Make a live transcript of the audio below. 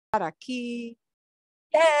aquí.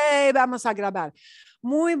 ¡Yay! Vamos a grabar.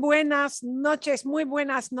 Muy buenas noches, muy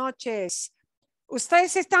buenas noches.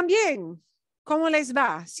 ¿Ustedes están bien? ¿Cómo les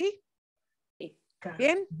va? ¿Sí?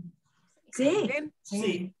 ¿Bien? Sí. ¿Bien?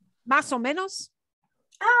 Sí. ¿Más o menos?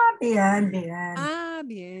 Bien, bien.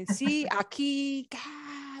 Bien. Sí, aquí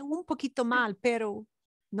un poquito mal, pero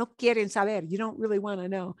no quieren saber. You don't really want to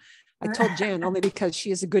know. I told Jan only because she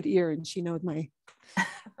has a good ear and she knows my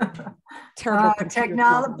terrible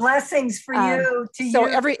technology blessings for you. So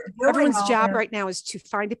everyone's job right now is to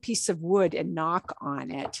find a piece of wood and knock on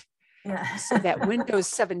it. Yeah. So that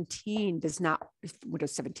Windows 11 does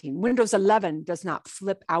not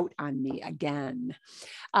flip out on me again.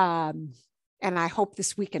 And I hope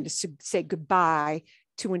this weekend to say goodbye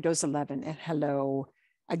to Windows 11 and hello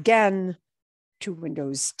again to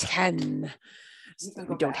Windows 10. So that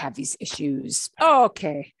we don't have these issues.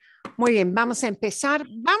 Okay. Muy bien, vamos a empezar.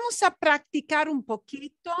 Vamos a practicar un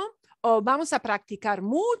poquito o vamos a practicar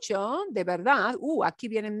mucho, de verdad. Aquí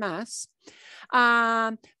vienen más.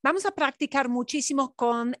 Vamos a practicar muchísimo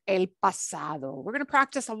con el pasado. We're going to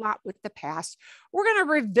practice a lot with the past. We're going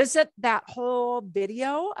to revisit that whole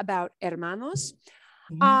video about hermanos.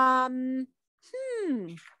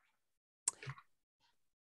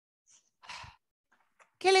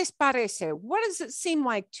 ¿Qué les parece? What does it seem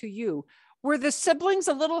like to you? Were the siblings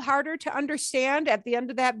a little harder to understand at the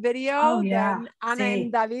end of that video than Ana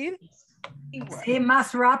and David? Sí,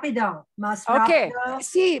 más rápido. Okay.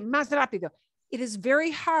 Sí, más rápido. It is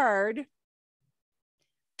very hard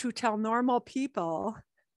to tell normal people,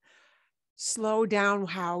 slow down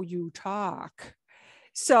how you talk.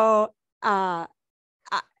 So,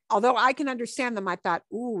 although I can understand them, I thought,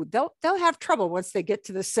 they'll have trouble once they get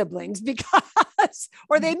to the siblings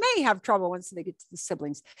or they may have trouble once they get to the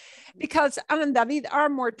siblings because Ana and David are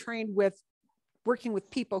more trained with working with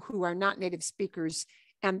people who are not native speakers,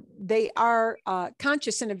 and they are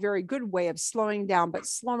conscious in a very good way of slowing down, but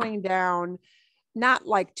slowing down not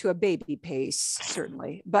like to a baby pace,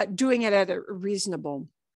 certainly, but doing it at a reasonable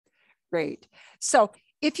rate. So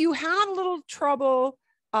if you have a little trouble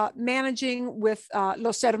managing with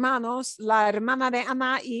los hermanos, la hermana de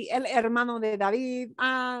Ana y el hermano de David,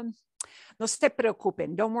 no se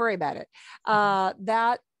preocupen, don't worry about it.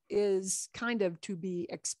 That is kind of to be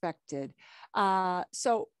expected.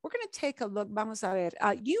 So we're going to take a look. Vamos a ver.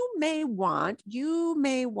 You may want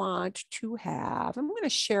to have, I'm going to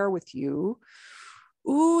share with you.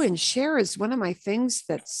 And share is one of my things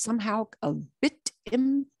that's somehow a bit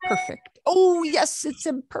imperfect. Oh, yes, it's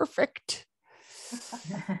imperfect.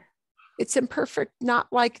 It's imperfect, not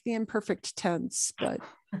like the imperfect tense, but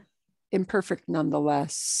imperfect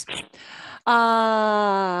nonetheless.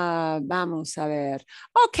 Vamos a ver.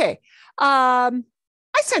 Okay. I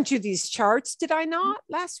sent you these charts, did I not,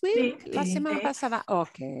 last week? La semana pasada.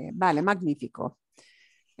 Okay, vale, magnífico.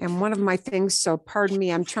 And one of my things, so pardon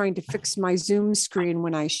me, I'm trying to fix my Zoom screen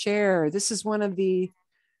when I share. This is one of the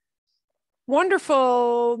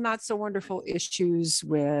wonderful, not so wonderful issues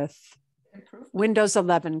with Windows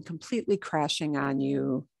 11 completely crashing on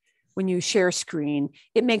you when you share screen.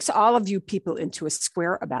 It makes all of you people into a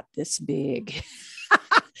square about this big.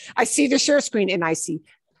 I see the share screen and I see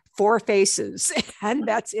 4 faces and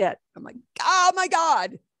that's it. I'm like, oh my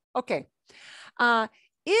God. Okay.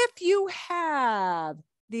 If you have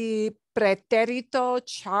the pretérito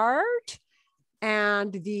chart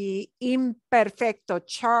and the imperfecto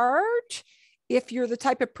chart, if you're the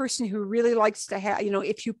type of person who really likes to have,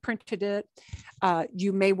 if you printed it,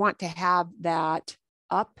 you may want to have that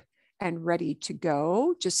up and ready to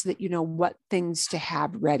go, just so that you know what things to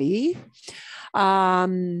have ready.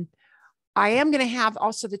 I am going to have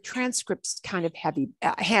also the transcripts kind of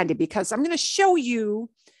handy because I'm going to show you,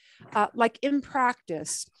 like in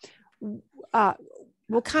practice,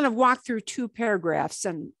 we'll kind of walk through 2 paragraphs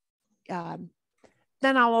and then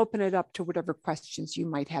I'll open it up to whatever questions you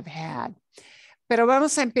might have had. Pero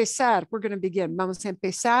vamos a empezar, we're going to begin. Vamos a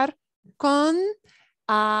empezar con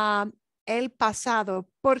el pasado,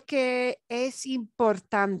 porque es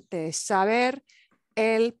importante saber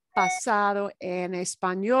el pasado en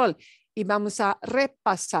español. Y vamos a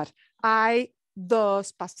repasar. Hay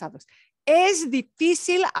 2 pasados. Es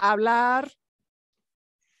difícil hablar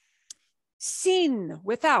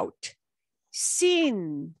without,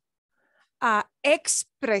 sin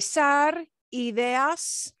expresar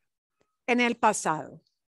ideas en el pasado.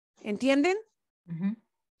 ¿Entienden? Uh-huh.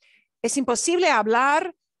 Es imposible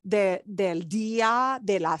hablar del día,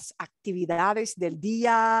 de las actividades del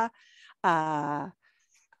día,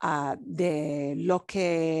 de lo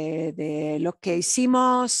que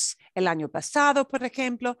hicimos el año pasado, por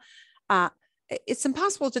ejemplo. it's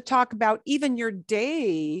impossible to talk about even your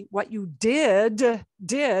day, what you did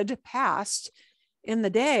past in the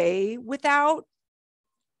day, without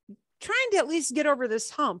trying to at least get over this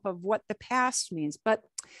hump of what the past means. But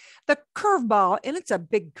the curveball, and it's a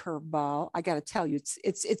big curveball, I got to tell you,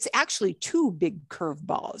 it's actually two big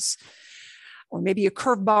curveballs, or maybe a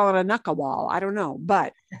curveball and a knuckleball. I don't know,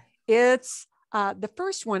 but it's the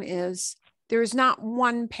first one is there is not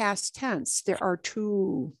one past tense. There are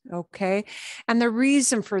two. Okay. And the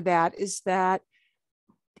reason for that is that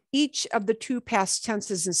each of the two past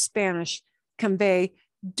tenses in Spanish convey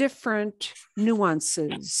different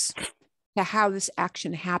nuances to how this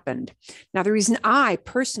action happened. Now, the reason I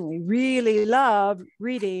personally really love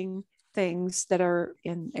reading things that are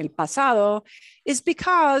in el pasado is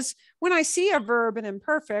because when I see a verb in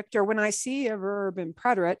imperfect, or when I see a verb in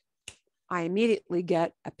preterite, I immediately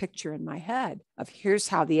get a picture in my head of here's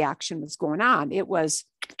how the action was going on. It was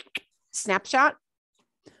snapshot,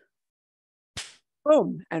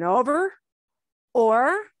 boom, and over,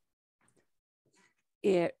 or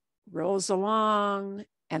it rolls along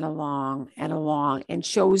and along and along and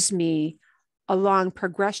shows me a long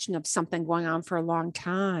progression of something going on for a long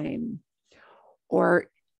time, or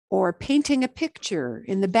painting a picture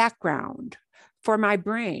in the background for my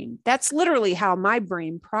brain. That's literally how my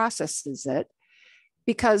brain processes it,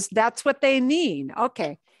 because that's what they mean.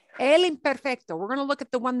 Okay, el imperfecto. We're going to look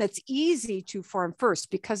at the one that's easy to form first,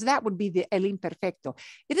 because that would be the el imperfecto.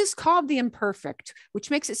 It is called the imperfect, which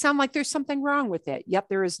makes it sound like there's something wrong with it. Yet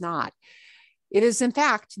there is not. It is, in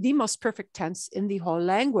fact, the most perfect tense in the whole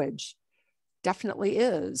language. Definitely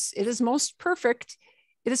is. It is most perfect.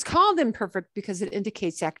 It is called imperfect because it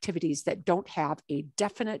indicates activities that don't have a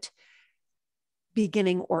definite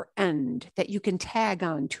beginning or end that you can tag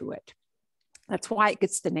onto it. That's why it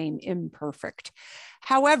gets the name imperfect.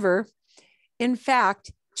 However, in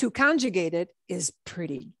fact, to conjugate it is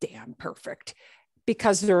pretty damn perfect,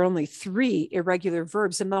 because there are only 3 irregular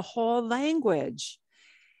verbs in the whole language.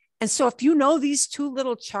 And so if you know these two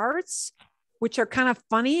little charts, which are kind of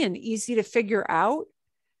funny and easy to figure out,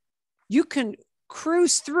 you can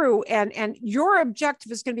cruise through, and your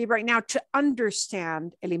objective is going to be right now to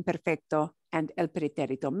understand el imperfecto and el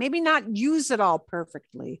pretérito. Maybe not use it all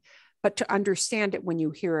perfectly, but to understand it when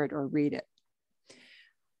you hear it or read it.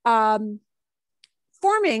 Forming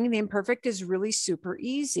the imperfect is really super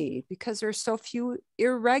easy because there's so few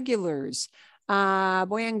irregulars. Voy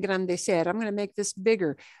a engrandecer. I'm going to make this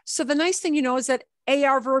bigger. So the nice thing, is that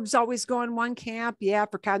AR verbs always go in one camp. Yeah,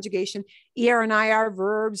 for conjugation. ER and IR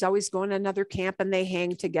verbs always go in another camp, and they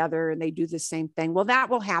hang together and they do the same thing. Well, that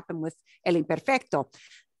will happen with el imperfecto.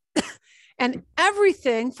 And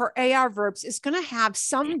everything for AR verbs is going to have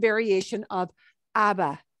some variation of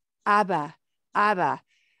aba,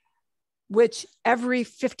 which every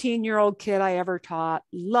 15-year-old kid I ever taught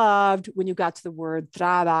loved when you got to the word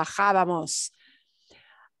trabajábamos.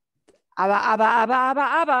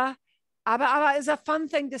 Aba is a fun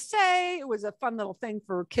thing to say. It was a fun little thing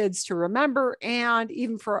for kids to remember, and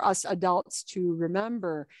even for us adults to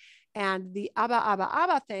remember. And the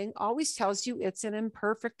aba thing always tells you it's an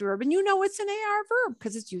imperfect verb, and it's an AR verb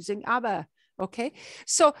because it's using aba. Okay.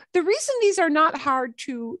 So the reason these are not hard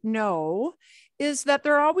to know is that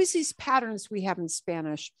there are always these patterns we have in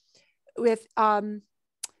Spanish with, and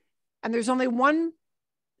there's only one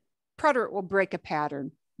preterite will break a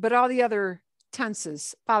pattern, but all the other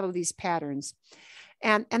tenses follow these patterns.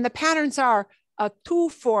 And the patterns are a tu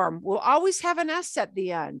form will always have an S at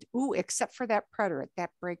the end. Ooh, except for that preterite that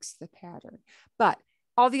breaks the pattern. But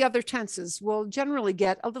all the other tenses will generally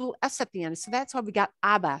get a little S at the end. So that's why we got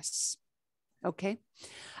abas. Okay.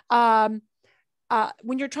 When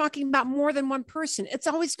you're talking about more than one person, it's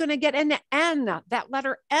always going to get an N, that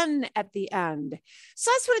letter N at the end. So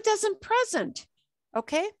that's what it does in present.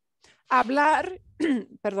 Okay. Hablar,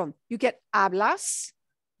 perdón, you get hablas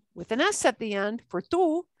with an S at the end for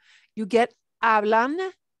tú. You get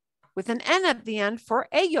hablan with an N at the end for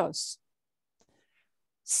ellos.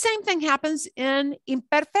 Same thing happens in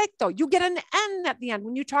imperfecto. You get an N at the end.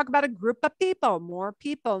 When you talk about a group of people, more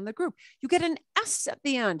people in the group, you get an S at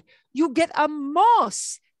the end. You get a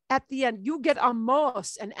mos at the end. You get a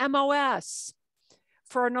mos, an MOS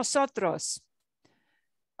for nosotros.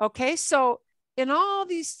 Okay, so in all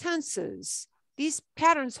these tenses, these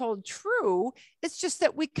patterns hold true. It's just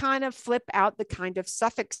that we kind of flip out the kind of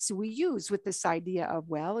suffix we use with this idea of,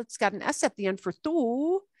 well, it's got an S at the end for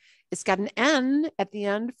tú. It's got an N at the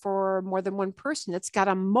end for more than one person. It's got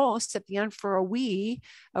a mos at the end for a we.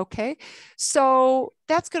 Okay. So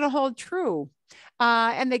that's going to hold true.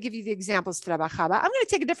 And they give you the examples, trabajaba. I'm going to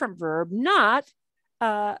take a different verb, not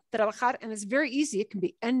trabajar, and it's very easy. It can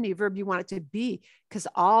be any verb you want it to be because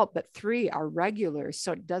all but three are regular,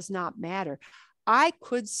 so it does not matter. I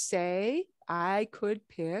could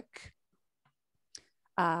pick,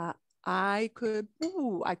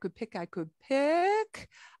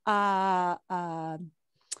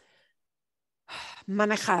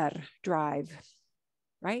 manejar, drive,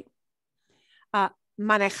 right?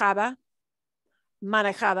 Manejaba,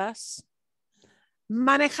 manejabas,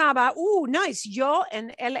 manejaba. Ooh, nice. Yo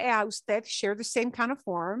and él a usted share the same kind of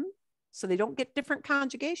form, so they don't get different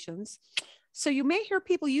conjugations. So you may hear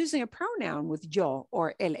people using a pronoun with yo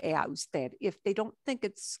or él a usted if they don't think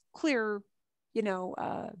it's clear,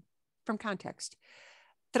 from context.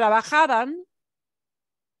 Trabajaban,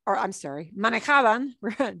 or I'm sorry, manejaban,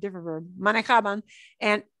 different verb, manejaban,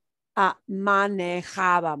 and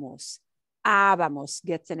manejábamos. Ábamos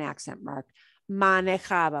gets an accent mark.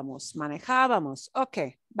 Manejábamos, manejábamos.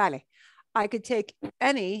 Okay, vale. I could take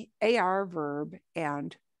any AR verb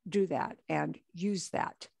and do that and use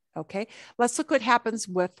that. Okay, let's look what happens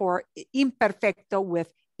for imperfecto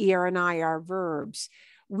with ER and IR verbs.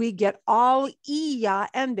 We get all ia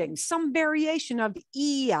endings, some variation of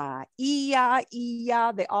ia.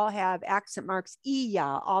 They all have accent marks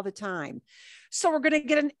ia all the time. So we're going to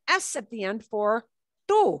get an S at the end for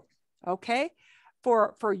tú, okay?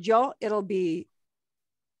 For yo, it'll be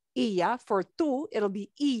ia. For tú, it'll be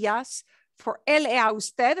ias. For él a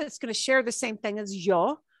usted, it's going to share the same thing as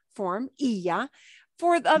yo form, ia.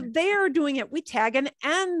 For they're doing it, we tag an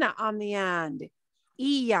N on the end,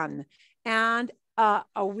 ian. And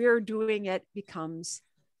we're doing it becomes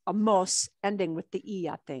a mos ending with the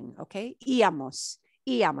ia thing, okay? Íamos.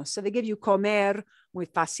 So they give you comer, muy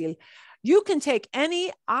fácil. You can take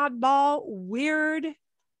any oddball, weird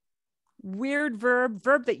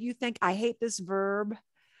verb that you think, I hate this verb.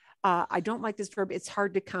 I don't like this verb. It's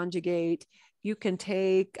hard to conjugate. You can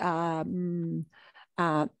take, no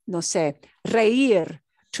sé, reír,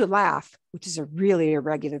 to laugh, which is a really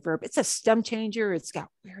irregular verb. It's a stem changer. It's got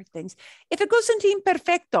weird things. If it goes into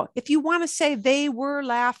imperfecto, if you want to say they were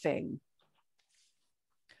laughing,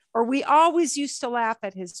 or we always used to laugh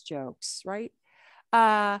at his jokes, right?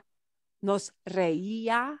 Nos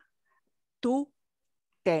reía, tú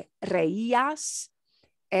te reías,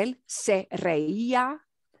 él se reía,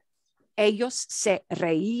 ellos se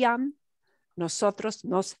reían, nosotros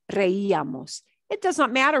nos reíamos. It does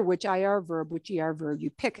not matter which IR verb, which ER verb you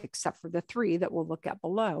pick, except for the three that we'll look at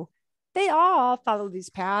below. They all follow these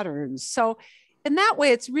patterns. So in that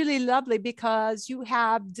way, it's really lovely because you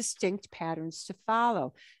have distinct patterns to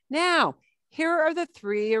follow. Now, here are the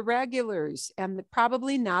three irregulars, and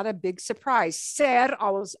probably not a big surprise. Ser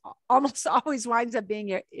almost always winds up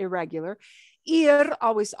being irregular. Ir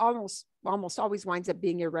almost always winds up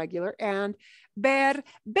being irregular. And ber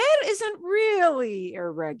isn't really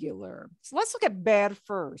irregular. So let's look at ber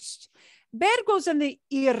first. Ber goes in the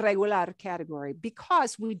irregular category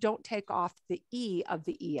because we don't take off the E of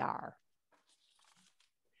the ER.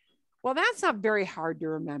 Well, that's not very hard to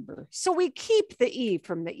remember. So we keep the E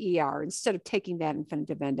from the ER instead of taking that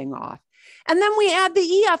infinitive ending off. And then we add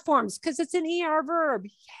the EF forms because it's an ER verb.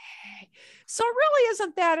 Yay. So it really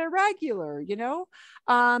isn't that irregular,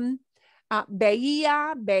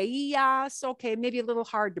 Beías, okay, maybe a little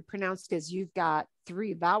hard to pronounce because you've got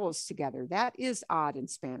three vowels together. That is odd in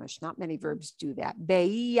Spanish. Not many verbs do that.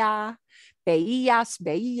 Beía, beías,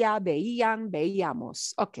 beía, beían,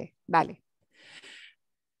 beíamos. Okay, vale.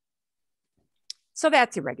 So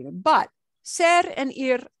that's irregular. But ser and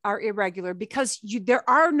ir are irregular because there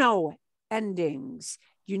are no endings.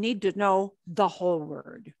 You need to know the whole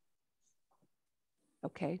word.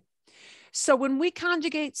 Okay. So when we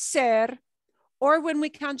conjugate ser or when we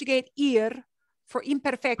conjugate ir for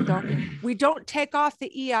imperfecto, we don't take off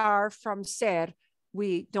the ER from ser.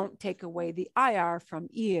 We don't take away the IR from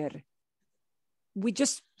ir. We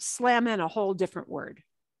just slam in a whole different word.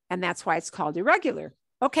 And that's why it's called irregular.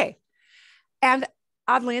 Okay. And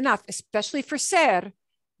oddly enough, especially for ser,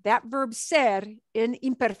 that verb ser in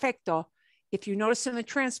imperfecto, if you notice in the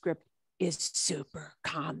transcript, is super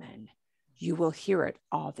common. You will hear it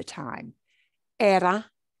all the time. Era,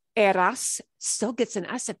 eras, still gets an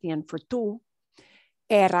S at the end for tú.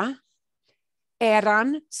 Era,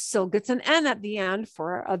 eran, still gets an N at the end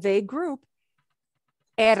for a they group.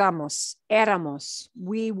 Éramos,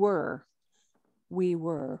 we were.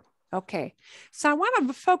 Okay, so I want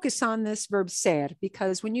to focus on this verb ser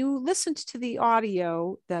because when you listened to the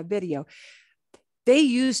video, they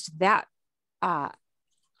used that, the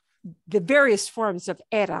various forms of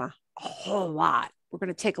era a whole lot. We're going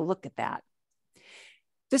to take a look at that.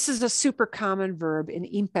 This is a super common verb in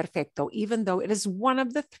imperfecto, even though it is one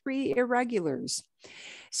of the three irregulars.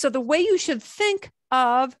 So the way you should think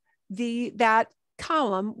of that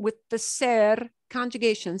column with the ser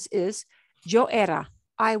conjugations is yo era,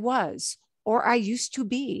 I was, or I used to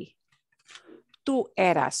be. Tú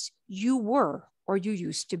eras, you were, or you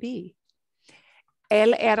used to be.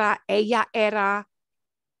 Él era, ella era,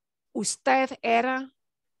 usted era,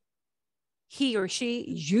 he or she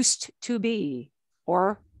used to be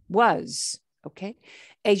or was, okay?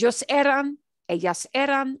 Ellos eran, ellas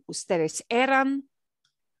eran, ustedes eran,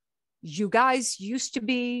 you guys used to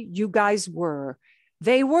be, you guys were,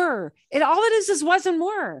 they were. And all it is was and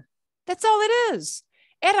were. That's all it is.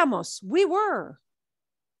 Éramos, we were.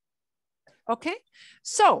 Okay?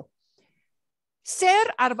 So, ser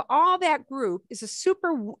out of all that group is a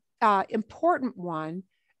super important one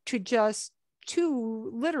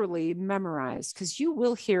to literally memorize, because you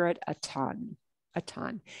will hear it a ton.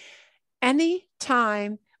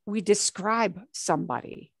 Anytime we describe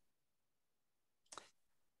somebody,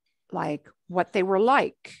 like what they were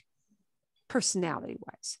like,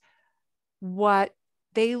 personality-wise, what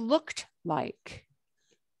they looked like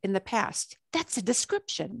in the past, that's a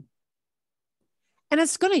description. And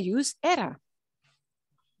it's going to use era,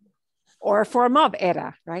 or a form of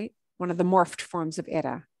era, right? One of the morphed forms of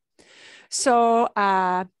era. So,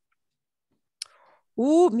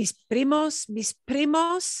 mis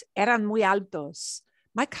primos eran muy altos.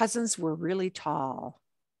 My cousins were really tall.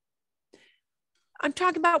 I'm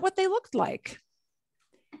talking about what they looked like.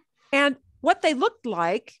 And what they looked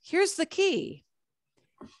like, here's the key.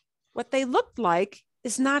 What they looked like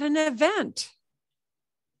is not an event.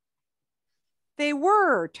 They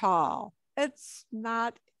were tall. It's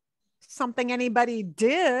not something anybody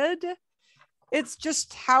did. It's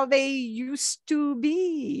just how they used to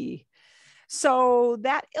be. So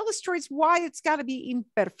that illustrates why it's got to be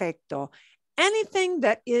imperfecto. Anything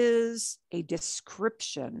that is a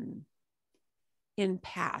description in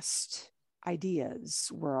past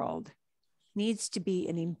ideas world needs to be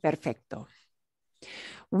an imperfecto.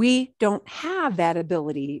 We don't have that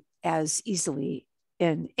ability as easily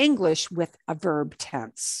in English with a verb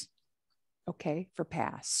tense, okay, for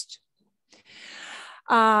past.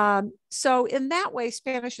 So in that way,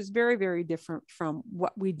 Spanish is very, very different from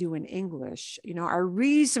what we do in English. You know, our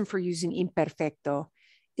reason for using imperfecto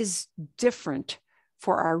is different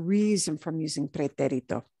for our reason from using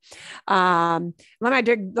pretérito.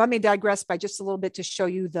 Let me digress by just a little bit to show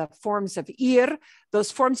you the forms of ir.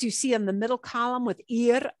 Those forms you see in the middle column with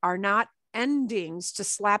ir are not endings to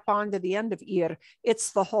slap onto the end of ir.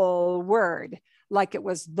 It's the whole word, like it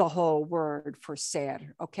was the whole word for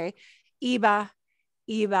ser, okay? Iba,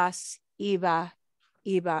 ibas, iba,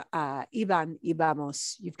 iban,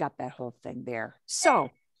 ibamos. You've got that whole thing there. So,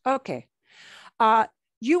 okay.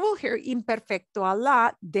 You will hear imperfecto a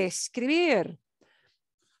lot, describir.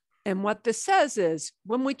 And what this says is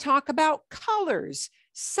when we talk about colors,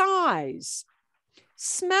 size,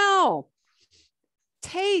 smell,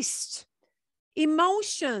 taste,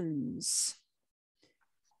 emotions,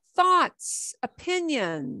 thoughts,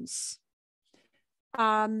 opinions.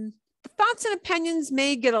 The thoughts and opinions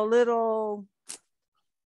may get a little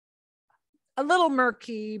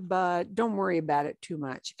murky, but don't worry about it too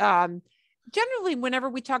much. Generally, whenever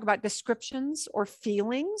we talk about descriptions or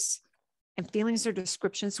feelings, and feelings are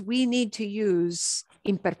descriptions, we need to use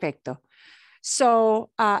imperfecto. So,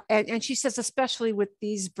 and she says, especially with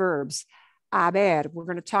these verbs, haber, we're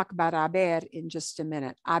going to talk about haber in just a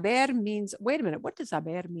minute. Haber means, wait a minute, what does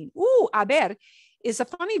haber mean? Haber is a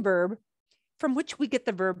funny verb from which we get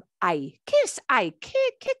the verb hay. ¿Qué es hay?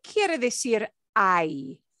 ¿Qué quiere decir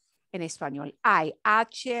hay en español? Hay,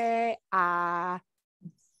 H-A.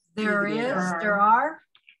 There is, there are.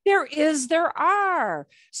 There is, there are.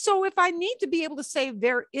 So if I need to be able to say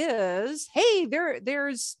there is, hey,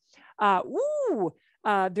 there's water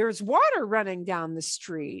running down the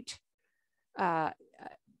street.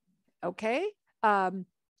 Okay.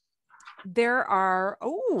 There are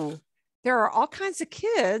all kinds of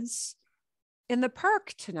kids in the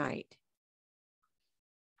park tonight.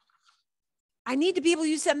 I need to be able to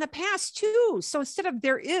use that in the past too. So instead of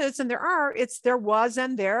there is and there are, it's there was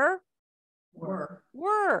and there were.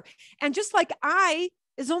 And just like I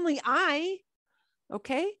is only I,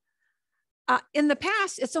 okay? In the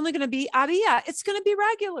past, it's only going to be había. It's going to be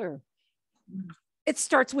regular. It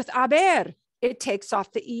starts with haber. It takes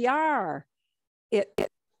off the ER.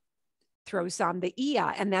 It throws on the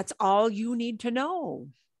IA, and that's all you need to know.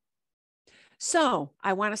 So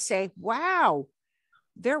I want to say, wow,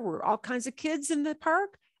 there were all kinds of kids in the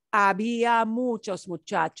park. Había muchos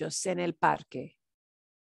muchachos en el parque.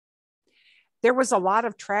 There was a lot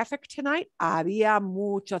of traffic tonight. Había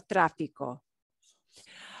mucho tráfico.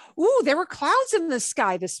 Ooh, there were clouds in the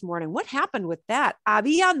sky this morning. What happened with that?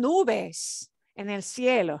 Había nubes en el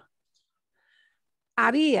cielo.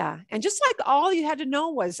 Había. And just like all you had to know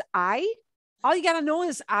was all you got to know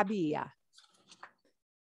is había.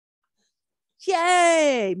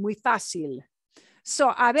 Yay, muy fácil.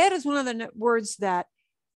 So haber is one of the words that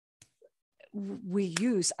we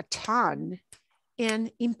use a ton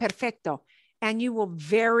in imperfecto. And you will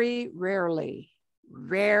very rarely,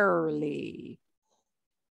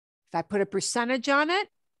 if I put a percentage on it,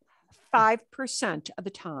 5% of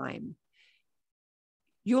the time,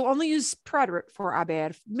 you'll only use preterite for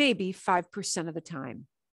haber, maybe 5% of the time.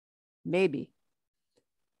 Maybe.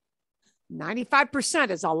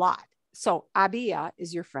 95% is a lot. So había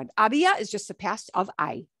is your friend. Había is just the past of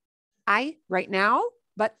I. I right now,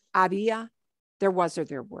 but había, there was or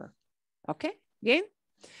there were. Okay, bien?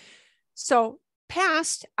 So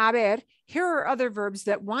past, haber, here are other verbs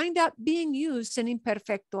that wind up being used in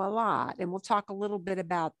imperfecto a lot. And we'll talk a little bit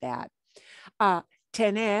about that.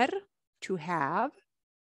 Tener, to have,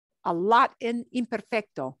 a lot in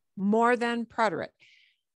imperfecto, more than preterite.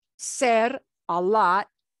 Ser, a lot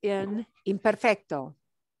in imperfecto.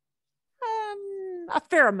 A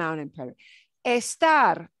fair amount in preterite.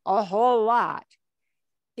 Estar, a whole lot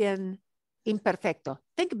in imperfecto.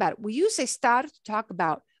 Think about it. We use estar to talk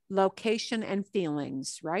about location and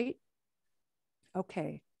feelings, right?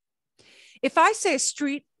 Okay. If I say a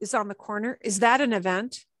street is on the corner, is that an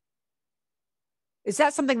event? Is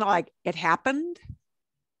that something like it happened?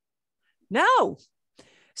 No.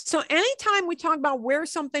 So anytime we talk about where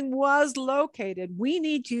something was located, we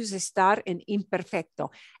need to use estar in imperfecto.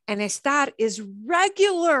 And estar is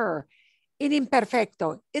regular in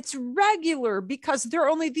imperfecto. It's regular because there are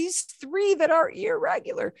only these three that are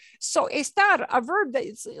irregular. So estar, a verb that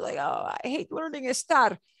is like, oh, I hate learning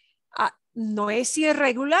estar. No es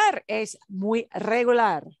irregular, es muy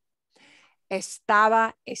regular.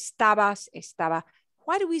 Estaba, estabas, estaba.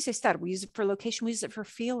 Why do we use estar? We use it for location, we use it for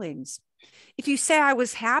feelings. If you say I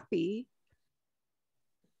was happy,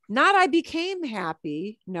 not I became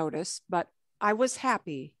happy, notice, but I was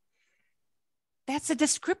happy. That's a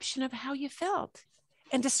description of how you felt.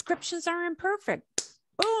 And descriptions are imperfect.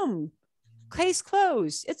 Boom. Case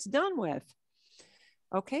closed. It's done with.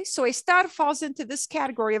 Okay, so estar falls into this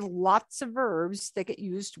category of lots of verbs that get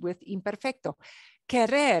used with imperfecto.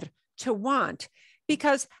 Querer, to want.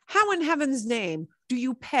 Because how in heaven's name do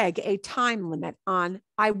you peg a time limit on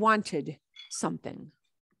I wanted something?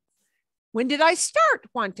 When did I start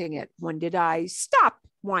wanting it? When did I stop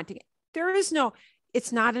wanting it? There is no,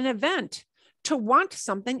 it's not an event. To want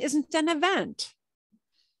something isn't an event.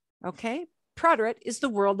 Okay, preterite is the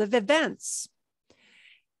world of events.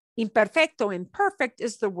 Imperfecto, imperfect,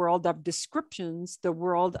 is the world of descriptions, the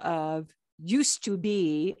world of used to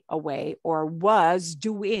be a way or was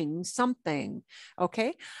doing something.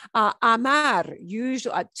 Okay, amar,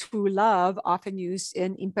 usually to love, often used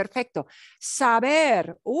in imperfecto.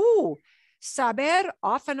 Saber, saber,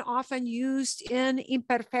 often used in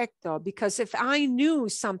imperfecto, because if I knew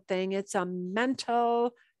something, it's a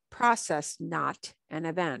mental process, not an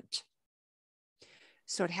event.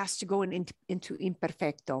 So it has to go into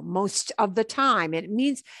imperfecto most of the time. It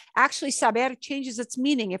means, actually, saber changes its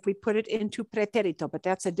meaning if we put it into pretérito, but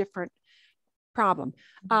that's a different problem.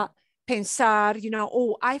 Pensar,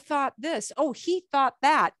 oh, I thought this. Oh, he thought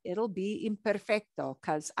that. It'll be imperfecto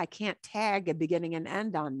because I can't tag a beginning and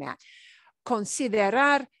end on that.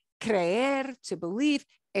 Considerar, creer, to believe.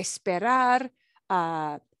 Esperar,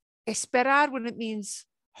 esperar when it means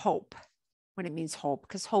hope. When it means hope,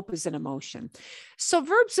 because hope is an emotion. So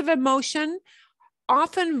verbs of emotion,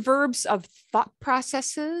 often verbs of thought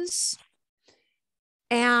processes,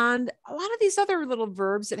 and a lot of these other little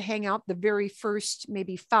verbs that hang out the very first,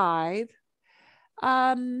 maybe 5,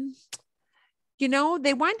 they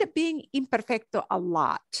wind up being imperfecto a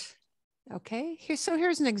lot. Okay, here's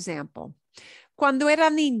an example. Cuando era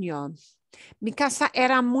niño, mi casa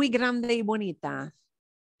era muy grande y bonita.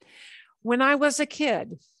 When I was a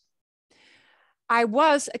kid, I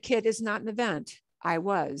was a kid is not an event. I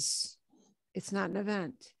was. It's not an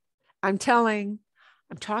event. I'm talking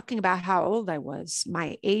about how old I was,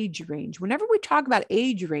 my age range. Whenever we talk about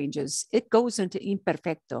age ranges, it goes into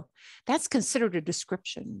imperfecto. That's considered a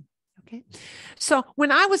description. Okay. So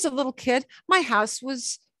when I was a little kid, my house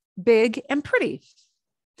was big and pretty.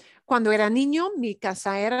 Cuando era niño, mi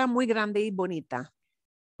casa era muy grande y bonita.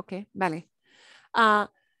 Okay, vale.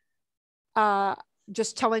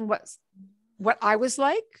 Just telling what I was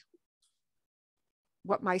like,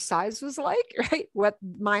 what my size was like, right? What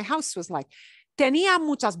my house was like. Tenía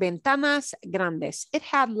muchas ventanas grandes. It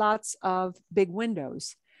had lots of big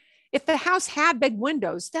windows. If the house had big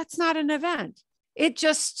windows, that's not an event. It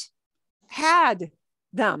just had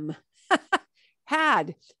them.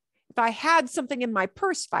 Had. If I had something in my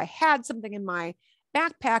purse, if I had something in my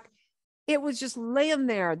backpack, it was just laying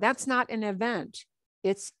there. That's not an event.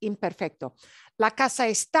 It's imperfecto. La casa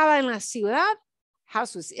estaba en la ciudad.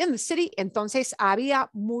 House was in the city. Entonces había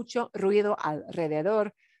mucho ruido alrededor.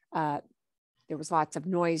 There was lots of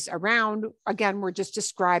noise around. Again, we're just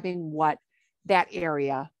describing what that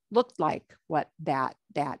area looked like, what that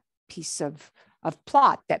piece of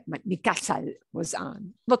plot that mi casa was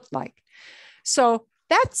on looked like. So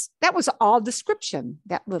that was all description,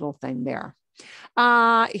 that little thing there.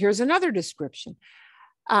 Here's another description.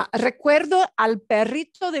 Recuerdo al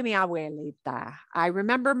perrito de mi abuelita. I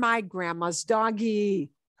remember my grandma's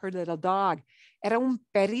doggy, her little dog. Era un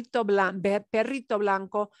perrito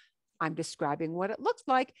blanco. I'm describing what it looked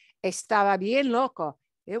like. Estaba bien loco.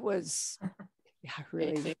 It was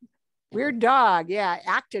really weird dog. Yeah,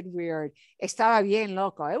 acted weird. Estaba bien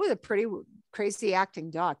loco. It was a pretty crazy acting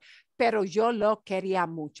dog. Pero yo lo quería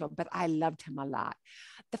mucho, but I loved him a lot.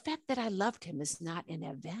 The fact that I loved him is not an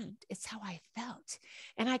event. It's how I felt.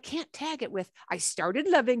 And I can't tag it with, I started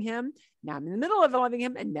loving him. Now I'm in the middle of loving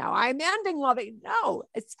him. And now I'm ending loving. No,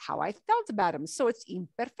 it's how I felt about him. So it's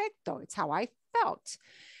imperfecto. It's how I felt.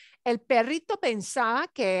 El perrito pensaba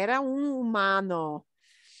que era un humano.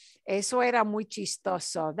 Eso era muy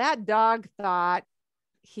chistoso. That dog thought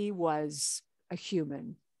he was a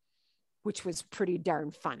human, which was pretty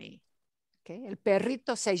darn funny. Okay. El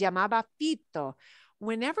perrito se llamaba Pito.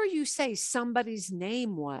 Whenever you say somebody's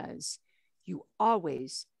name was, you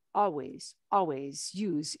always, always, always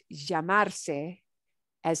use llamarse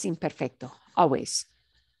as imperfecto. Always.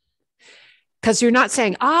 Because you're not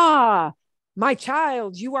saying, my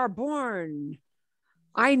child, you are born.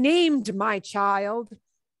 I named my child.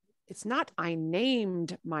 It's not I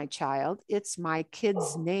named my child. It's my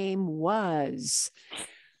kid's name was,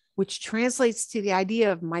 which translates to the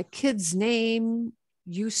idea of my kid's name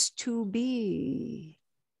used to be.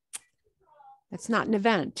 That's not an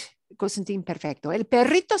event. It goes into imperfecto. El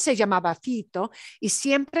perrito se llamaba Fito y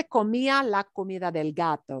siempre comía la comida del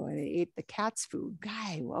gato. And he ate the cat's food.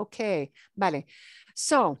 Guy, okay. Vale.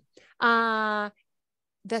 So,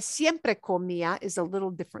 the siempre comía is a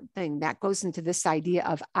little different thing. That goes into this idea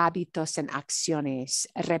of hábitos and acciones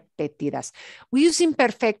repetidas. We use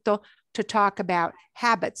imperfecto to talk about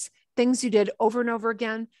habits, things you did over and over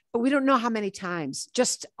again, but we don't know how many times,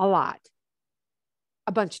 just a lot,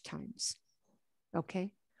 a bunch of times.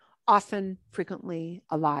 Okay. Often, frequently,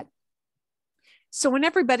 a lot. So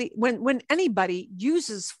when anybody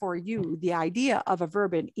uses for you the idea of a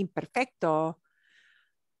verb in imperfecto,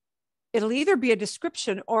 it'll either be a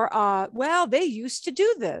description or, well, they used to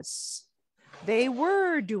do this. They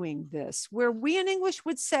were doing this. Where we in English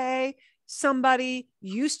would say somebody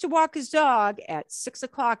used to walk his dog at 6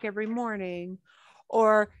 o'clock every morning,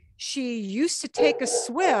 or she used to take a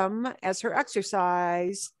swim as her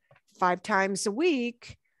exercise 5 times a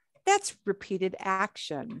week. That's repeated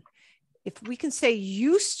action. If we can say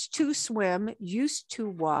used to swim, used to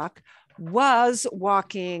walk, was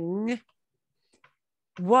walking,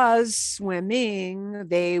 was swimming,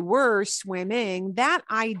 they were swimming, that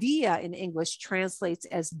idea in English translates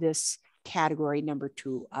as this category number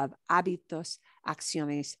 2 of hábitos,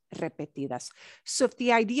 acciones repetidas. So if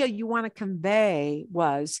the idea you want to convey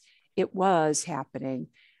was it was happening,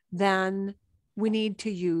 then we need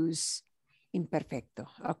to use imperfecto,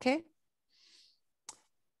 okay?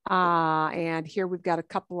 And here we've got a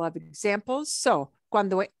couple of examples. So,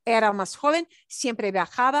 cuando era más joven, siempre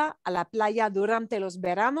viajaba a la playa durante los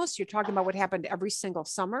veranos. You're talking about what happened every single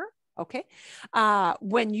summer, okay?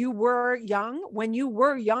 When you were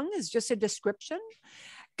young is just a description.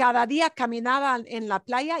 Cada día caminaba en la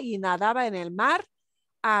playa y nadaba en el mar.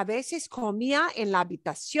 A veces comía en la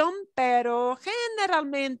habitación, pero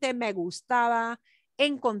generalmente me gustaba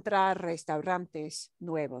encontrar restaurantes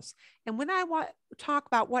nuevos. And when I talk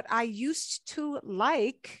about what I used to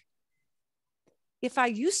like, if I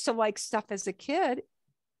used to like stuff as a kid,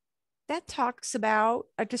 that talks about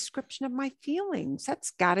a description of my feelings.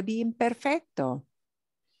 That's got to be imperfecto.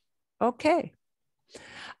 Okay.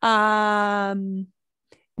 Mi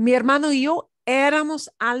hermano y yo éramos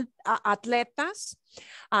atletas.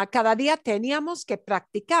 Cada día teníamos que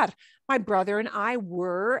practicar. My brother and I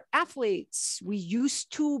were athletes. We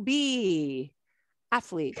used to be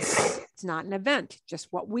athletes. It's not an event,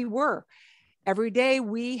 just what we were. Every day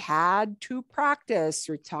we had to practice.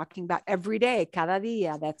 We're talking about every day, cada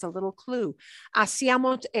día. That's a little clue.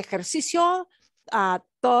 Hacíamos ejercicio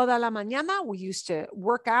toda la mañana. We used to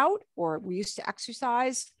work out or we used to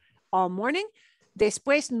exercise all morning.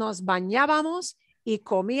 Después nos bañábamos y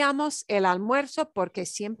comíamos el almuerzo porque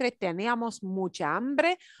siempre teníamos mucha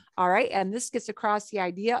hambre. All right. And this gets across the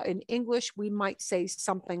idea. In English, we might say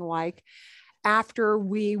something like, after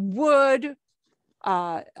we would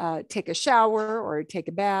take a shower or take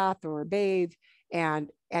a bath or bathe,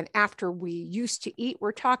 and after we used to eat,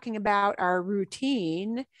 we're talking about our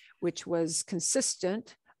routine, which was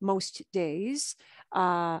consistent most days.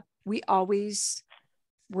 We always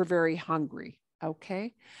were very hungry.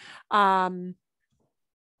 Okay.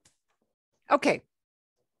 Okay.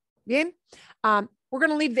 Bien. We're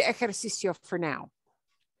going to leave the ejercicio for now.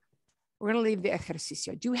 We're going to leave the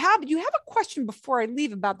ejercicio. Do you have a question before I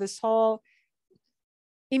leave about this whole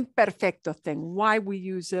imperfecto thing, why we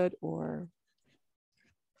use it or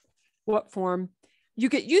what form? You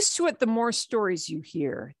get used to it the more stories you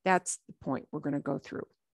hear. That's the point we're going to go through.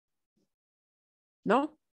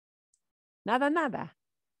 No? Nada.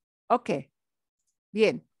 Okay.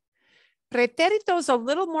 Bien. Pretérito is a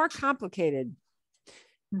little more complicated.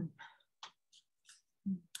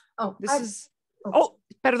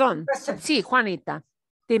 Perdón. Question. Sí, Juanita.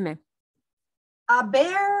 Dime.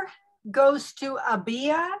 Haber goes to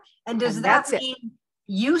había, and does that mean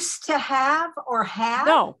used to have or have?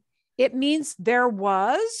 No, it means there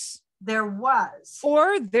was. There was.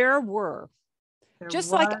 Or there were.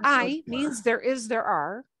 Just like I means there is, there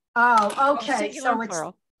are. Oh, okay. So it's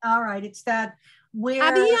plural. All right. It's that where.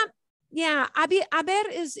 Había, yeah, haber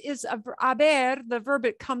is haber, the verb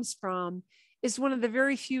it comes from, is one of the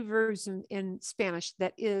very few verbs in Spanish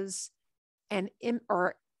that is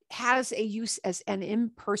or has a use as an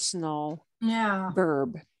impersonal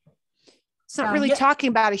verb. It's not really talking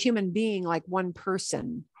about a human being like one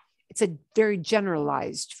person. It's a very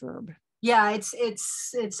generalized verb. Yeah, it's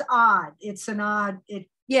odd. It's an odd.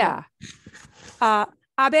 Yeah.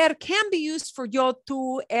 Haber can be used for yo,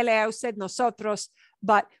 tú, él, usted, nosotros,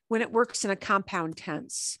 but when it works in a compound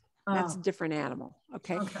tense, that's a different animal.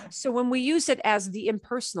 Okay. So when we use it as the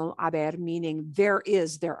impersonal haber, meaning there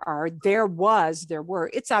is, there are, there was, there were,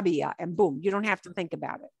 it's había, and boom, you don't have to think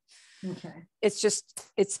about it. Okay.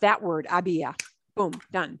 It's that word, había. Boom,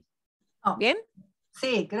 done. Bien?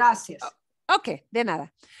 Sí, gracias. Okay, de nada.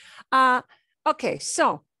 Okay,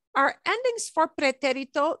 so our endings for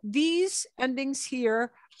pretérito, these endings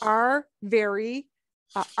here are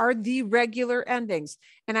are the regular endings.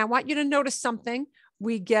 And I want you to notice something.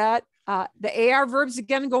 We get the AR verbs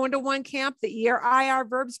again go into one camp, the ER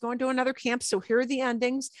verbs go into another camp. So here are the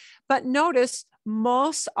endings. But notice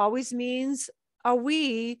most always means a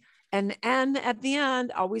we, and N at the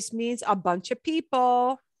end always means a bunch of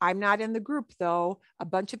people. I'm not in the group though. A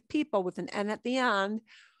bunch of people with an N at the end.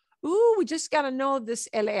 Ooh, we just got to know this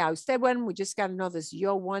LA usted one. We just got to know this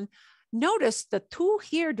yo one. Notice the two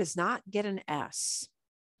here does not get an S.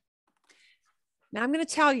 Now I'm going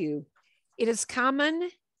to tell you, it is common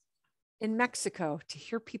in Mexico to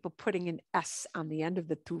hear people putting an S on the end of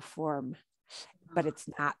the tu form, but it's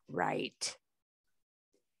not right.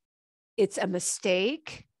 It's a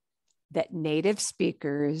mistake that native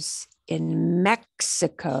speakers in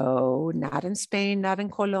Mexico, not in Spain, not in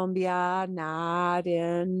Colombia, not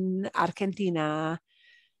in Argentina,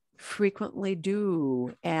 frequently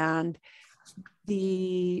do. And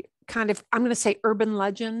the kind of, I'm going to say urban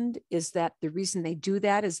legend is that the reason they do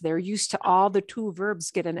that is they're used to all the two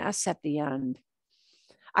verbs get an S at the end.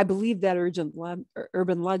 I believe that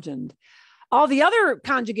urban legend. All the other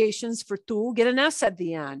conjugations for tú get an S at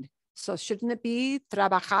the end. So shouldn't it be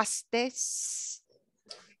trabajaste?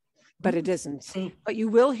 But it isn't. But you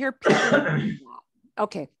will hear people.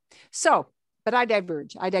 Okay. So, but I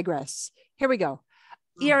digress. Here we go.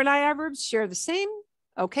 Er and I verbs share the same.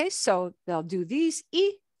 Okay. So they'll do these.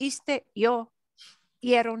 Y, iste, yo,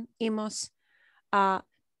 hieron, himos.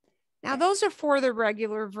 Now those are for the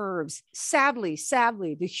regular verbs. Sadly,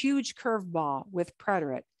 the huge curveball with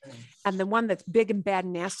preterite, and the one that's big and bad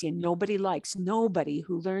and nasty and nobody likes. Nobody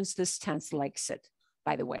who learns this tense likes it,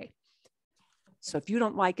 by the way. So if you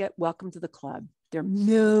don't like it, welcome to the club. There are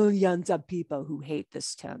millions of people who hate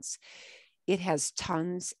this tense. It has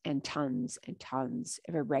tons and tons and tons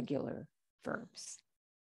of irregular verbs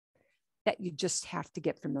that you just have to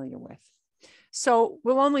get familiar with. So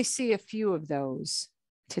we'll only see a few of those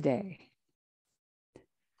today.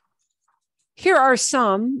 Here are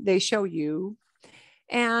some they show you,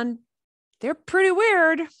 and they're pretty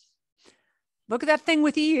weird. Look at that thing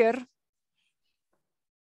with ir.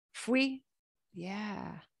 Fui.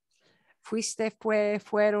 Yeah. Fuiste, fue,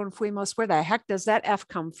 fueron, fuimos. Where the heck does that F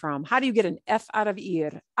come from? How do you get an F out of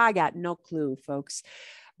ir? I got no clue, folks.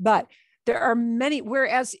 But There are many,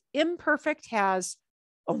 whereas imperfect has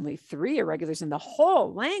only 3 irregulars in the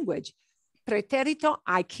whole language. Pretérito,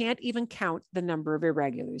 I can't even count the number of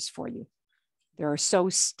irregulars for you. There are so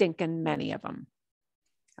stinking many of them.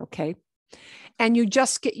 Okay. And you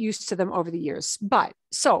just get used to them over the years. But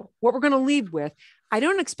so what we're going to leave with, I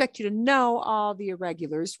don't expect you to know all the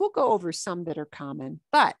irregulars. We'll go over some that are common,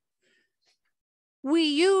 but we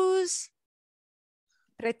use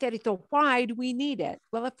pretérito. Why do we need it?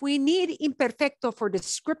 Well, if we need imperfecto for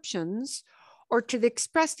descriptions or to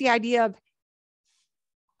express the idea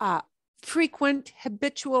of frequent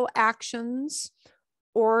habitual actions,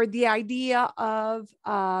 or the idea of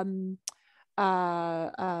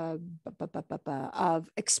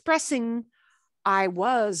expressing I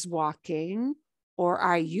was walking or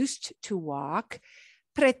I used to walk.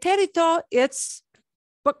 Pretérito, it's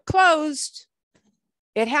book closed.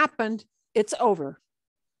 It happened. It's over.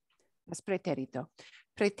 That's pretérito.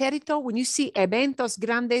 Pretérito, when you see eventos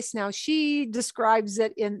grandes, now she describes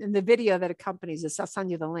it in the video that accompanies this. I'll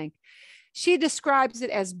send you the link. She describes it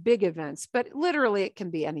as big events, but literally it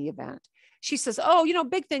can be any event. She says, oh, you know,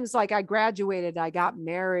 big things like I graduated, I got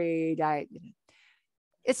married.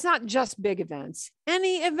 It's not just big events.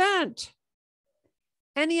 Any event.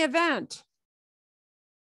 Any event.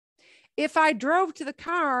 If I drove to the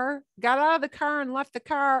car, got out of the car and left the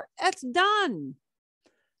car, it's done.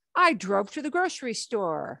 I drove to the grocery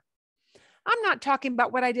store. I'm not talking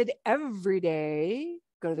about what I did every day.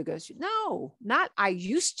 Go to the grocery. No, not I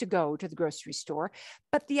used to go to the grocery store,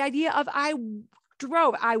 but the idea of I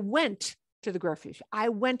went to the grocery store. I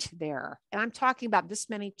went there. And I'm talking about this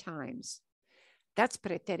many times. That's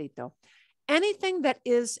pretérito. Anything that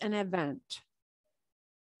is an event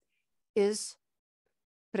is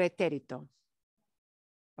pretérito.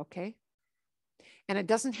 Okay? And it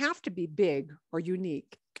doesn't have to be big or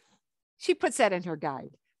unique. She puts that in her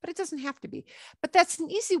guide, but it doesn't have to be. But that's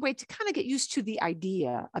an easy way to kind of get used to the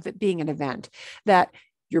idea of it being an event, that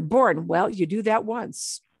you're born. Well, you do that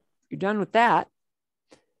once. You're done with that.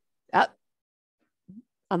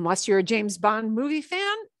 Unless you're a James Bond movie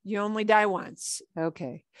fan, you only die once.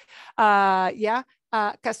 Okay. Casarse,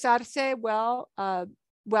 well,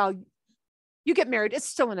 you get married. It's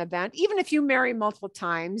still an event. Even if you marry multiple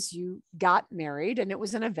times, you got married and it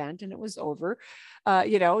was an event and it was over.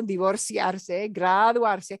 Divorciarse,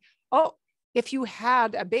 graduarse. Oh, if you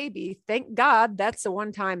had a baby, thank God that's a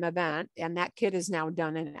one-time event and that kid is now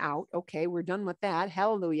done and out. Okay, we're done with that.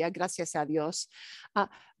 Hallelujah. Gracias a Dios.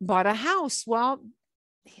 Bought a house. Well,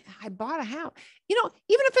 I bought a house. Even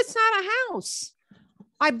if it's not a house,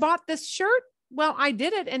 I bought this shirt. Well, I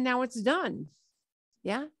did it and now it's done.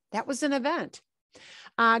 Yeah. That was an event.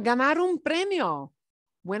 Ganar un premio,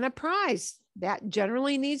 win a prize. That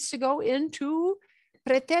generally needs to go into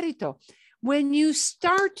pretérito. When you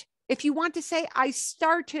start, if you want to say, I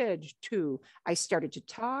started to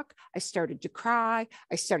talk, I started to cry,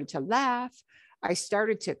 I started to laugh, I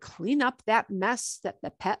started to clean up that mess that the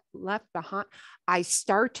pet left behind. I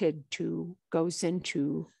started to goes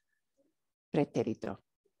into pretérito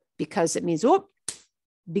because it means,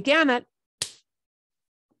 began it.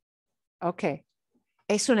 Okay.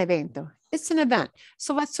 Es un evento. It's an event.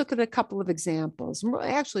 So let's look at a couple of examples.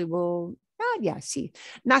 Actually, sí.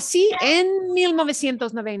 Nací en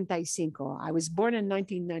 1995. I was born in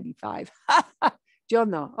 1995. Yo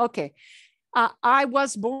no. Okay. I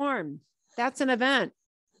was born. That's an event.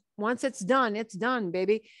 Once it's done,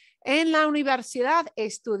 baby. En la universidad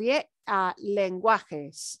estudié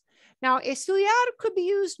lenguajes. Now, estudiar could be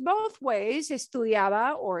used both ways,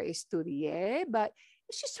 estudiaba or estudié, but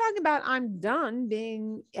she's talking about I'm done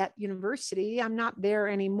being at university. I'm not there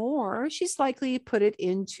anymore. She's likely put it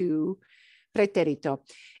into pretérito.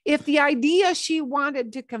 If the idea she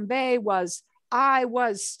wanted to convey was I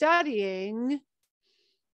was studying,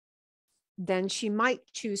 then she might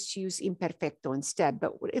choose to use imperfecto instead.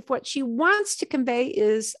 But if what she wants to convey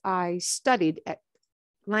is I studied at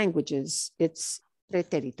languages, it's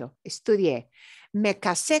pretérito. Estudié. Me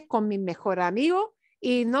casé con mi mejor amigo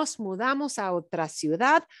y nos mudamos a otra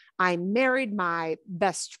ciudad. I married my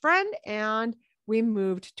best friend and we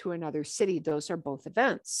moved to another city. Those are both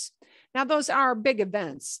events. Now, those are big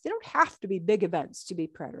events. They don't have to be big events to be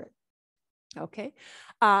preterite. Okay.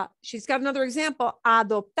 She's got another example.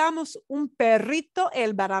 Adoptamos un perrito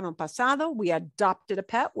el verano pasado. We adopted a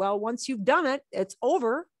pet. Well, once you've done it, it's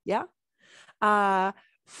over. Yeah.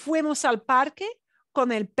 Fuimos al parque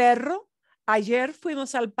con el perro. Ayer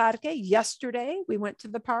fuimos al parque. Yesterday, we went to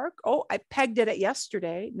the park. Oh, I pegged it at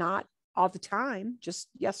yesterday, not all the time, just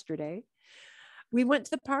yesterday. We went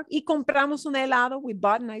to the park y compramos un helado. We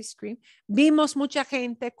bought an ice cream. Vimos mucha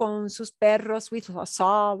gente con sus perros. We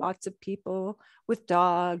saw lots of people with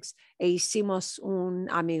dogs. E hicimos un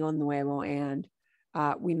amigo nuevo, and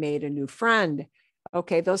we made a new friend.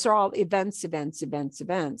 Okay, those are all events.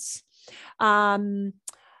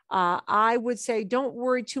 I would say don't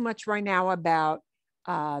worry too much right now about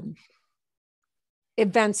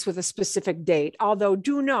events with a specific date, although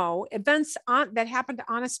do know events that happened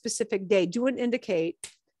on a specific day do indicate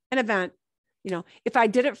an event. You know, if I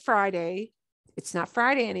did it Friday, it's not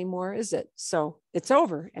Friday anymore, is it? So it's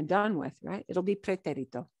over and done with, right? It'll be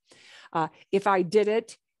pretérito. If I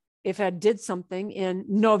did something in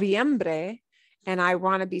noviembre and I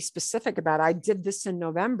want to be specific about I did this in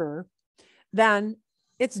November, then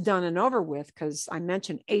it's done and over with because I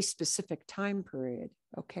mentioned a specific time period.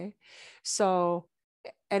 Okay. So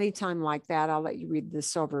anytime like that, I'll let you read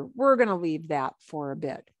this over. We're going to leave that for a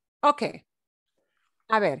bit. Okay.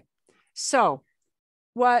 A ver. So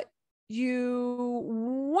what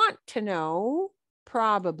you want to know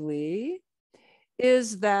probably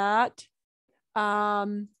is that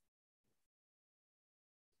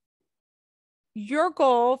your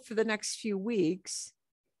goal for the next few weeks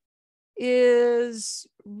is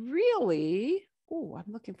really, I'm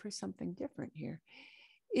looking for something different here,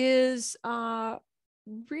 is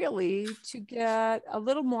really to get a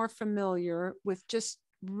little more familiar with just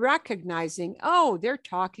recognizing, they're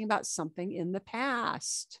talking about something in the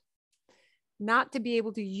past. Not to be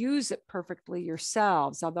able to use it perfectly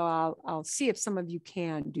yourselves, although I'll see if some of you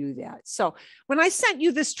can do that. So when I sent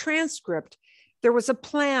you this transcript, there was a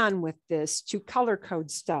plan with this to color code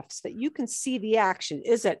stuff so that you can see the action.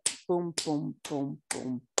 Is it boom, boom, boom,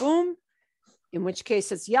 boom, boom? In which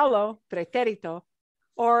case it's yellow, pretérito.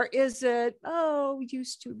 Or is it,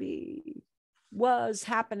 used to be, was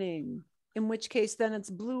happening? In which case then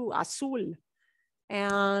it's blue, azul.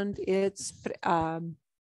 And it's,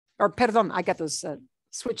 perdón, I got those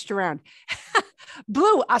switched around.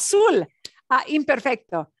 Blue, azul,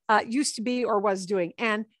 imperfecto, used to be or was doing.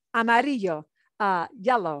 And amarillo,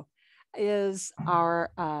 yellow, is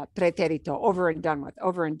our pretérito, over and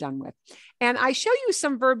done with. And I show you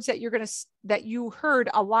some verbs that you heard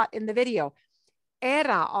a lot in the video.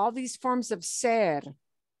 Era, all these forms of ser,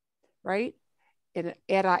 right?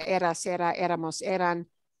 Era, eras, era, éramos, eran.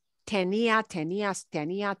 Tenía, tenías,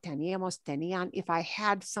 tenía, teníamos, tenían. If I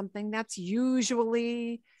had something, that's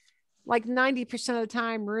usually like 90% of the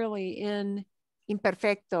time really in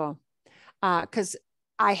imperfecto, because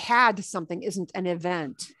I had something isn't an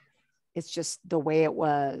event. It's just the way it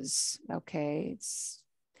was. Okay. It's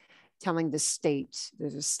telling the state,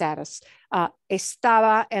 there's a status.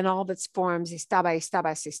 Estaba and all of its forms. Estaba,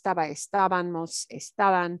 estabas, estaba, estábamos,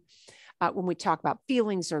 estaban. When we talk about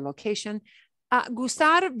feelings or location.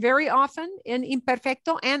 Gustar very often in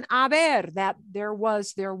imperfecto, and haber, that there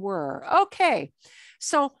was, there were. Okay.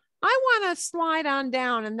 So I want to slide on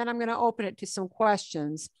down and then I'm going to open it to some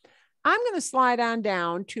questions. I'm going to slide on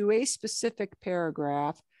down to a specific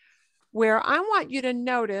paragraph where I want you to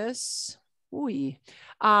notice, aquí,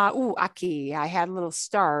 I had little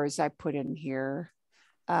stars I put in here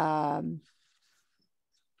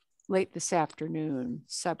late this afternoon,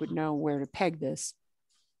 so I would know where to peg this.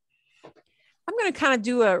 I'm going to kind of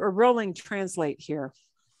do a rolling translate here.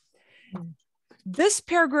 This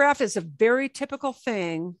paragraph is a very typical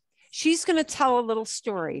thing. She's going to tell a little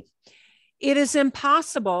story. It is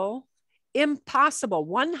impossible,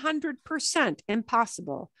 100%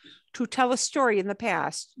 impossible to tell a story in the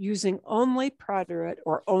past using only preterite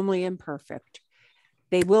or only imperfect.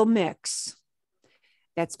 They will mix.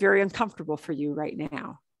 That's very uncomfortable for you right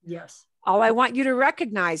now. Yes. All I want you to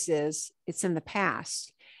recognize is it's in the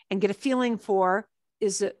past and get a feeling for,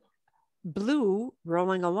 is it blue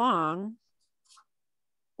rolling along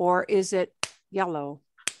or is it yellow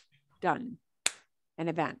done, an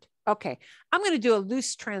event? Okay, I'm going to do a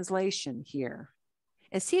loose translation here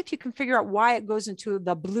and see if you can figure out why it goes into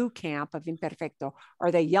the blue camp of imperfecto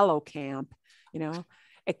or the yellow camp,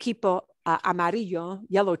 equipo amarillo,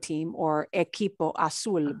 yellow team, or equipo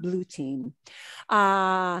azul, blue team.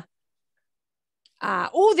 They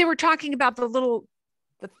were talking about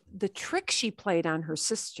the trick she played on her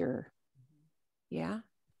sister. Yeah,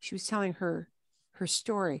 she was telling her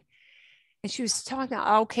story. And she was talking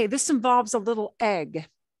about, okay, this involves a little egg.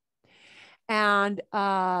 And,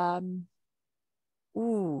 ¿dónde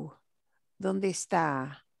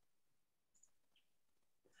está?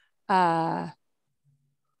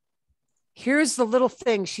 Here's the little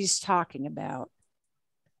thing she's talking about.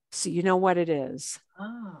 So you know what it is.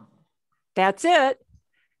 Oh. That's it.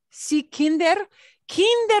 Sí, Kinder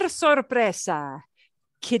sorpresa.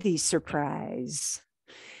 kitty surprise.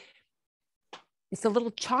 It's a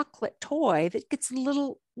little chocolate toy that gets a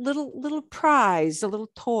little prize, a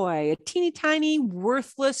little toy, a teeny tiny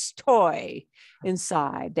worthless toy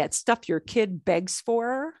inside. That stuff your kid begs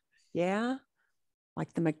for. Yeah.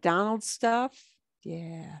 Like the McDonald's stuff.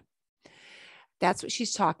 Yeah. That's what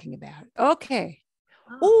she's talking about. Okay.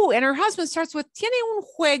 Oh, and her husband starts with, tiene un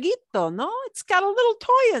jueguito, no? It's got a little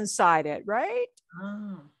toy inside it, right?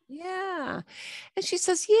 Oh. Yeah. And she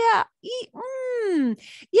says, yeah,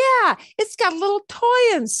 yeah, it's got a little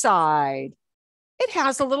toy inside. It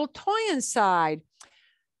has a little toy inside.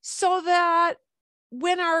 So that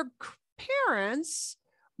when our parents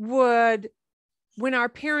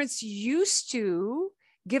used to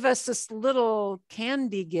give us this little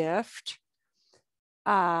candy gift,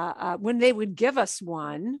 when they would give us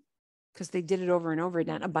one, because they did it over and over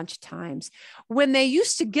again a bunch of times. When they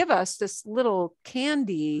used to give us this little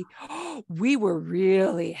candy, we were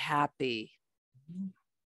really happy.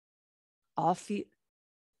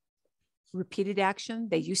 Repeated action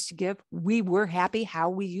they used to give. We were happy, how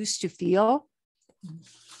we used to feel.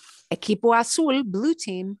 Equipo Azul, blue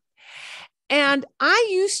team. And I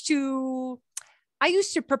used to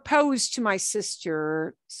propose to my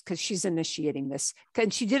sister, because she's initiating this,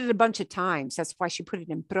 and she did it a bunch of times. That's why she put it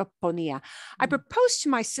in proponía. I proposed to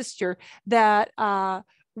my sister that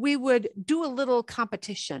we would do a little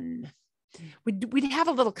competition. We'd have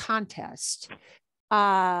a little contest,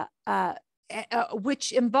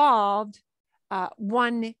 which involved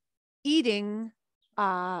one eating,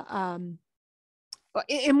 in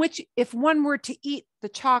which if one were to eat the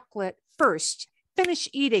chocolate first, finish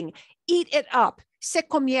eating, eat it up. Se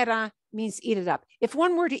comiera means eat it up. If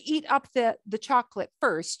one were to eat up the chocolate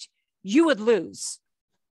first, you would lose.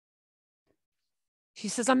 She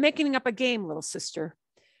says, I'm making up a game, little sister.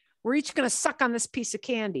 We're each going to suck on this piece of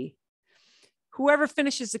candy. Whoever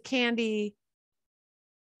finishes the candy,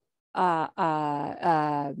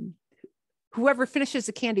 whoever finishes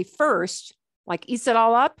the candy first, like eats it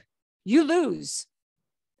all up, you lose.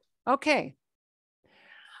 Okay.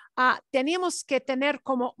 Teníamos que tener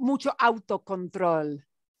como mucho autocontrol.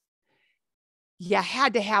 You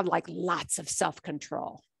had to have like lots of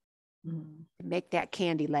self-control to make that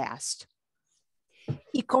candy last.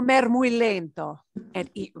 Y comer muy lento,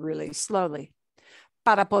 and eat really slowly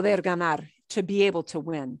para poder ganar, to be able to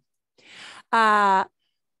win.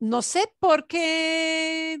 No sé por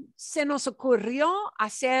qué se nos ocurrió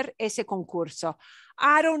hacer ese concurso.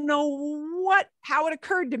 I don't know how it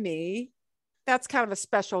occurred to me. That's kind of a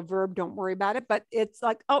special verb. Don't worry about it. But it's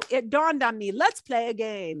like, oh, it dawned on me. Let's play a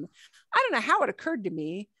game. I don't know how it occurred to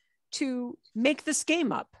me to make this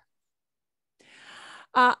game up.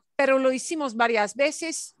 Pero lo hicimos varias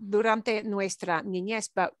veces durante nuestra niñez,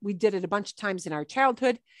 but we did it a bunch of times in our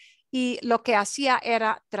childhood. Y lo que hacía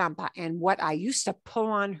era trampa. And what I used to pull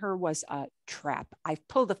on her was a trap. I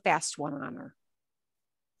pulled a fast one on her.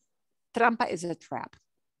 Trampa is a trap.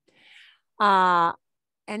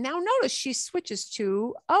 And now notice she switches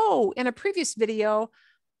to, in a previous video,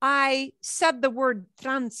 I said the word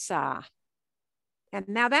tranza. And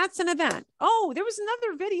now that's an event. Oh, there was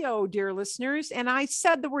another video, dear listeners, and I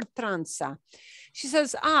said the word tranza. She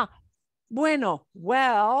says, well,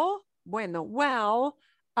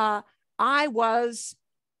 I was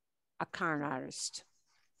a con artist.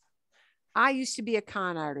 I used to be a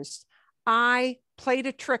con artist. I played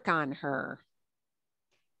a trick on her.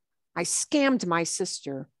 I scammed my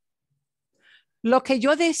sister. Lo que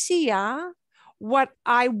yo decía, what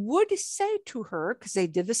I would say to her, because they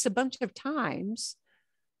did this a bunch of times,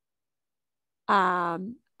 what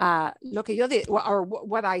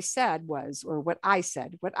I said was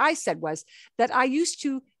that I used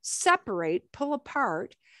to pull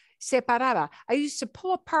apart, separaba. I used to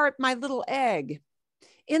pull apart my little egg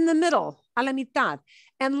in the middle, a la mitad,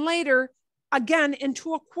 and later again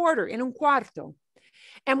into a quarter, in un cuarto.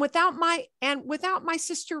 And without my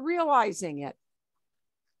sister realizing it.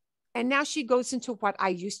 And now she goes into what I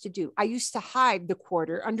used to do. I used to hide the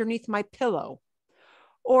quarter underneath my pillow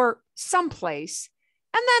or someplace.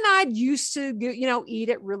 And then I'd used to, eat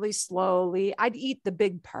it really slowly. I'd eat the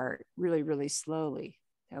big part really, really slowly.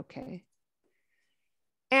 Okay.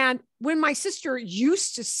 And when my sister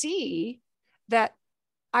used to see that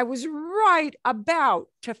I was right about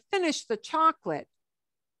to finish the chocolate,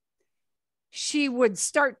 she would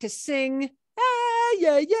start to sing,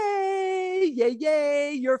 yay, yay, yay,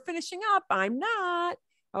 yay, you're finishing up, I'm not.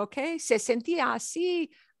 Okay, se sentía así.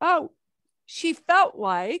 Oh, she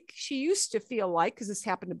used to feel like, because this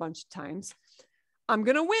happened a bunch of times, I'm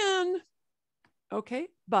going to win. Okay,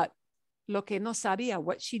 but lo que no sabía,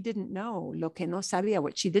 what she didn't know. Lo que no sabía,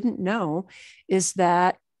 what she didn't know is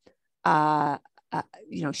that,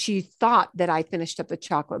 she thought that I finished up the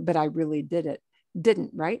chocolate, but I really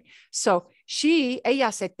didn't, right? So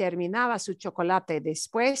ella se terminaba su chocolate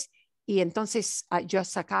después y entonces yo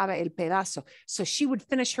sacaba el pedazo. So she would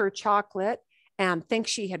finish her chocolate and think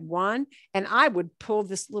she had won. And I would pull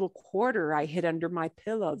this little quarter I hid under my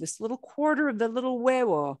pillow, this little quarter of the little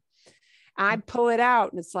huevo. I'd pull it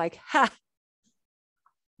out and it's like, ha,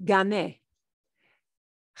 gané.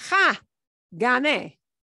 Ha, gané.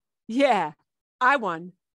 Yeah, I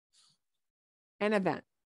won an event.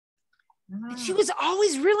 And she was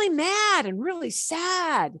always really mad and really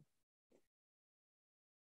sad.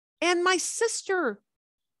 And my sister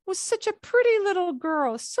was such a pretty little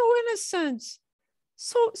girl, so innocent,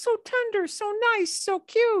 so tender, so nice, so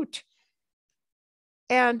cute.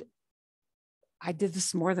 And I did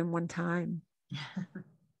this more than one time.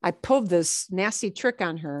 I pulled this nasty trick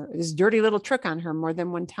on her, this dirty little trick on her more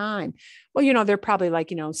than one time. Well, they're probably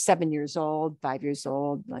like, 7 years old, 5 years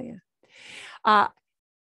old.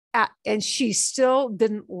 And she still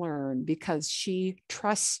didn't learn because she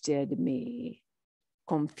trusted me.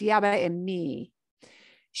 Confiaba en mí.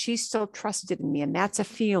 She still trusted in me. And that's a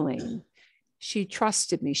feeling. She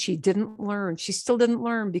trusted me. She didn't learn. She still didn't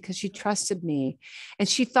learn because she trusted me. And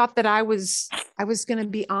she thought that I was going to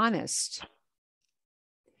be honest.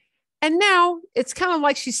 And now it's kind of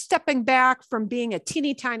like she's stepping back from being a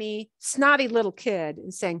teeny tiny, snotty little kid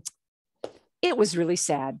and saying, it was really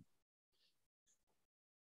sad.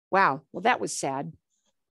 Wow. Well, that was sad.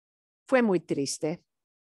 Fue muy triste.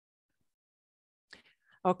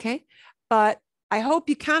 Okay. But I hope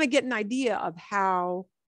you kind of get an idea of how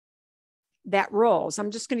that rolls. I'm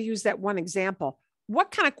just going to use that one example. What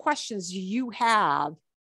kind of questions do you have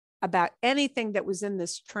about anything that was in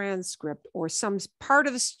this transcript or some part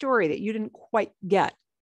of the story that you didn't quite get?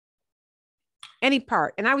 Any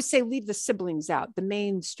part. And I would say leave the siblings out, the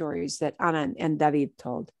main stories that Ana and David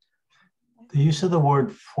told. The use of the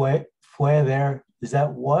word fue there, is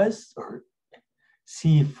that was or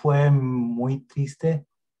sí fue muy triste?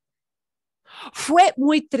 Fue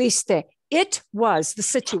muy triste. It was the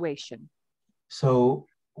situation. So,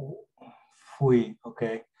 fui,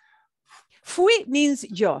 okay. Fui means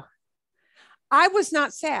yo. I was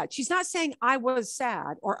not sad. She's not saying I was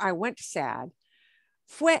sad or I went sad.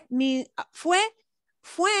 Fue,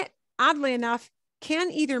 oddly enough,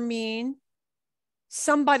 can either mean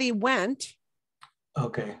somebody went.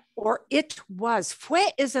 Okay. Or it was.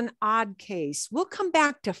 Fue is an odd case. We'll come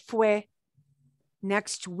back to fue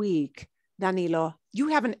next week, Danilo. You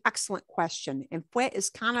have an excellent question. And fue is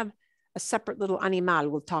kind of a separate little animal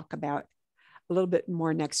we'll talk about a little bit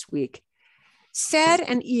more next week. Ser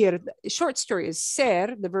and ir, the short story is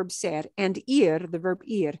ser, the verb ser, and ir, the verb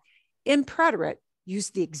ir. In preterite, use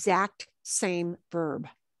the exact same verb.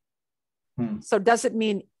 So does it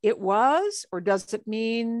mean it was, or does it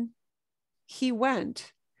mean he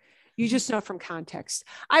went? You just know from context.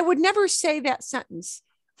 I would never say that sentence,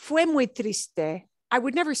 fue muy triste. I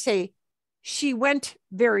would never say she went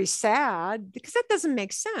very sad, because that doesn't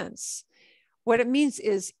make sense. What it means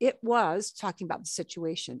is it was talking about the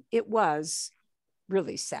situation. It was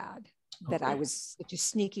really sad that I was such a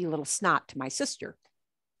sneaky little snot to my sister.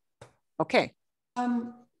 Okay.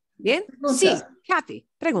 Bien? Sí, Kathy,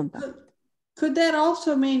 pregunta. Could that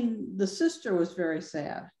also mean the sister was very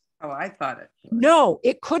sad? Oh, I thought it. No,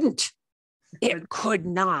 it couldn't. It could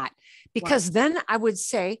not. Because then I would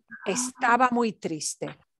say, estaba muy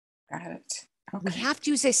triste. Got it. Okay. We have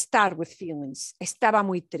to use estar with feelings. Estaba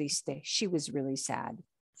muy triste. She was really sad.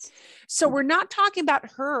 So we're not talking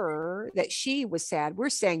about her, that she was sad. We're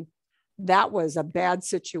saying that was a bad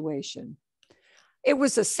situation. It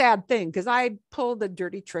was a sad thing because I pulled a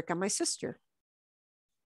dirty trick on my sister.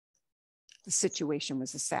 The situation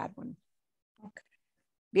was a sad one. Okay.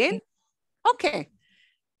 Bien? Okay.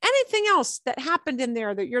 Anything else that happened in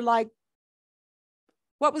there that you're like,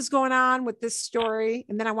 what was going on with this story?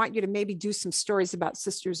 And then I want you to maybe do some stories about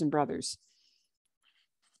sisters and brothers.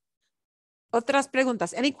 Otras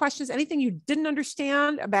preguntas. Any questions? Anything you didn't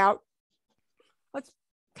understand about? Let's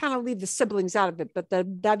kind of leave the siblings out of it, but the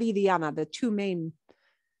David y Ana, the two main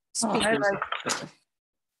speakers.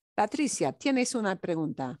 Patricia, ¿tienes una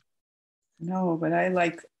pregunta? No, but I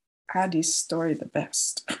like Addie's story the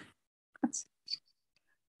best.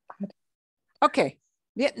 Okay.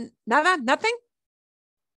 Nada? Nothing?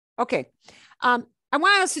 Okay. I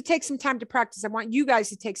want us to take some time to practice. I want you guys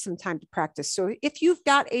to take some time to practice. So if you've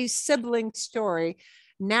got a sibling story,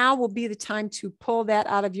 now will be the time to pull that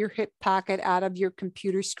out of your hip pocket, out of your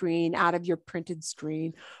computer screen, out of your printed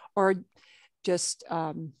screen, or just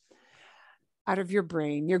out of your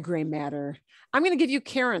brain, your gray matter. I'm going to give you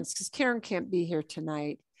Karen's because Karen can't be here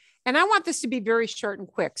tonight. And I want this to be very short and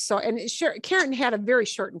quick. So, Karen had a very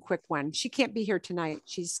short and quick one. She can't be here tonight.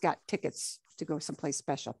 She's got tickets to go someplace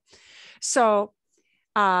special. So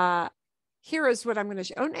here is what I'm going to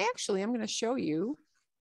show. And actually, I'm going to show you.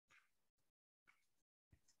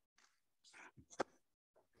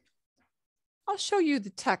 I'll show you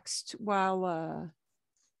the text while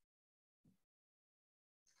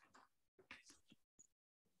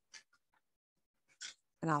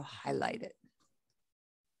and I'll highlight it.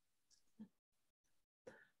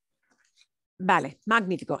 Vale,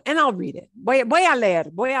 magnífico. And I'll read it. Voy a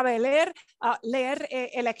leer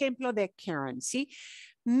el ejemplo de Karen, ¿sí?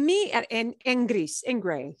 En gris, en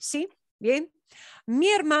gray, ¿sí? Bien.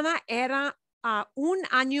 Mi hermana era 1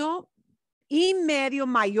 año y medio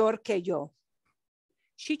mayor que yo.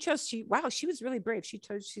 Wow, she was really brave. She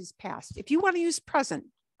chose she's past. If you want to use present,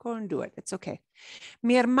 go and do it. It's okay.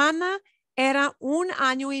 Mi hermana era 1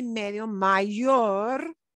 año y medio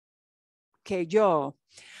mayor que yo.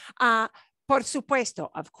 Por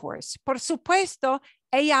supuesto, of course. Por supuesto,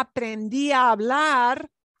 ella aprendía a hablar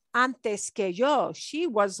antes que yo. She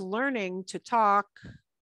was learning to talk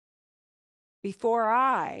before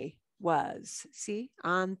I was. ¿Sí?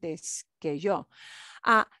 Antes que yo.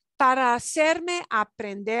 Para hacerme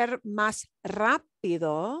aprender más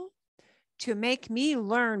rápido, to make me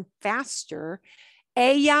learn faster,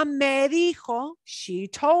 ella me dijo, she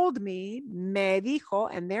told me,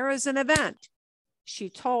 and there is an event.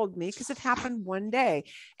 She told me, because it happened one day.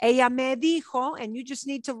 Ella me dijo, and you just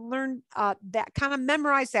need to learn that, kind of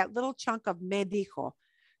memorize that little chunk of me dijo.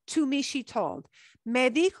 To me, she told.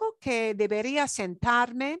 Me dijo que debería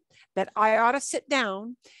sentarme, that I ought to sit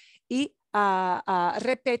down, y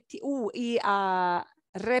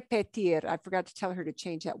repetir. I forgot to tell her to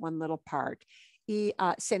change that one little part. Y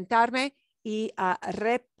sentarme y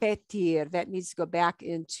repetir. That needs to go back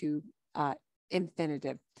into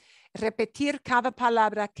infinitive. Repetir cada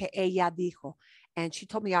palabra que ella dijo. And she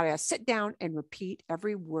told me I ought to sit down and repeat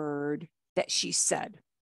every word that she said.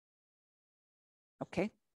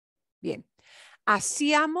 Okay? Bien.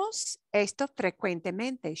 Hacíamos esto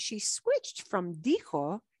frecuentemente. She switched from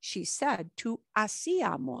dijo, she said, to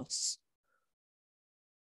hacíamos.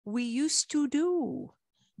 We used to do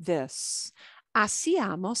this.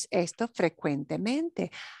 Hacíamos esto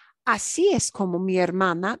frecuentemente. Así es como mi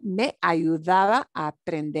hermana me ayudaba a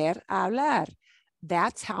aprender a hablar.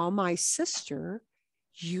 That's how my sister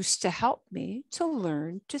used to help me to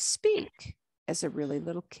learn to speak as a really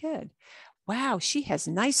little kid. Wow, she has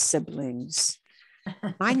nice siblings.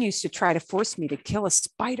 Mine used to try to force me to kill a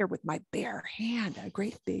spider with my bare hand, a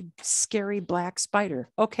great big scary black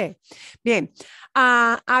spider. Okay, bien.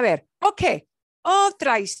 A ver, okay.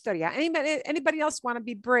 Otra historia. Anybody else want to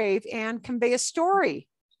be brave and convey a story?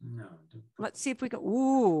 No. Let's see if we can.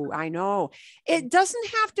 Ooh, I know. It doesn't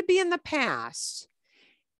have to be in the past.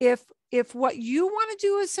 If what you want to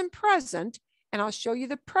do is in present, and I'll show you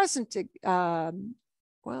the present.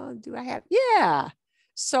 Well, do I have? Yeah.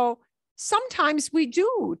 So sometimes we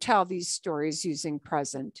do tell these stories using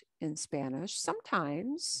present in Spanish.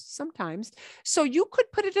 Sometimes. So you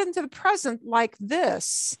could put it into the present like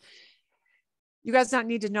this. You guys don't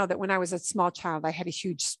need to know that when I was a small child, I had a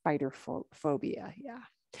huge spider phobia. Yeah.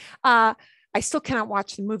 I still cannot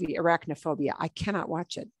watch the movie Arachnophobia. I cannot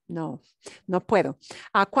watch it. No puedo.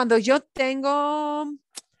 Cuando yo tengo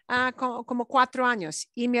como 4 años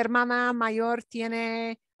y mi hermana mayor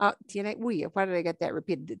tiene, why did I get that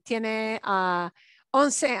repeated? Tiene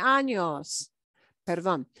 11 años.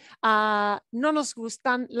 Perdón. No nos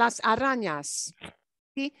gustan las arañas.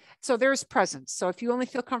 See? So there's presence. So if you only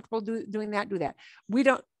feel comfortable doing that, do that. We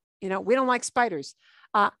don't like spiders.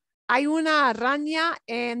 Hay una araña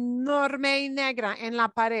enorme y negra en la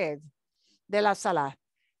pared de la sala.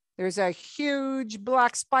 There's a huge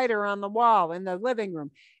black spider on the wall in the living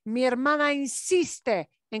room. Mi hermana insiste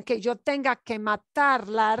en que yo tenga que matar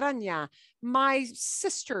la araña. My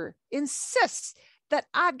sister insists that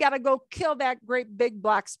I've got to go kill that great big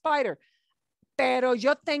black spider. Pero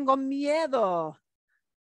yo tengo miedo.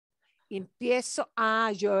 Empiezo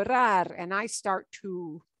a llorar and I start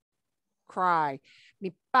to cry.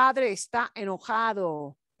 Mi padre está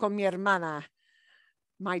enojado con mi hermana.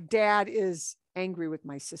 My dad is angry with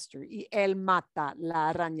my sister. Y él mata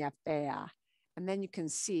la araña fea. And then you can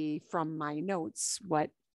see from my notes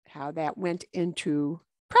how that went into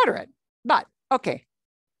preterite. But, okay,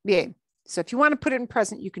 bien. So if you want to put it in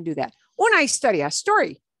present, you can do that. Una historia,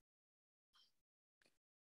 story.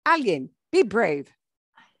 Alguien, be brave.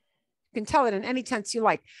 You can tell it in any tense you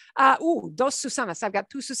like. Dos Susanas. I've got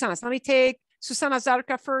 2 Susanas. Let me take Susana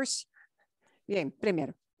Zarca first. Bien,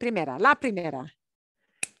 primera, la primera.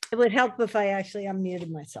 It would help if I actually unmuted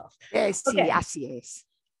myself. Sí, Okay. así es.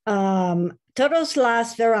 Todos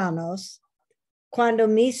los veranos, cuando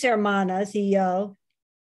mis hermanas y yo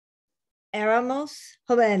éramos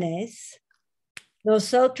jóvenes,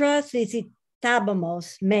 nosotras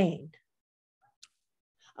visitábamos Maine.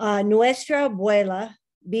 Nuestra abuela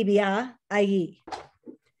vivía allí.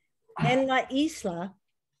 En la isla,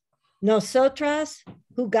 nosotras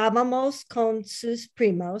jugábamos con sus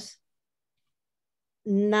primos,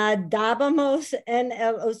 nadábamos en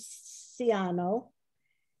el océano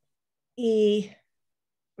y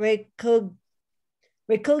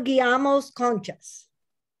recogíamos conchas.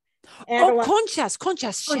 Conchas,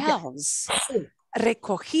 shells. Sí.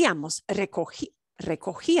 Recogíamos.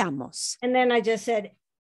 And then I just said,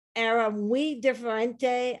 era muy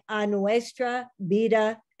diferente a nuestra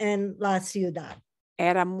vida en la ciudad.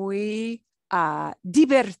 Era muy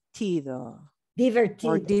divertido.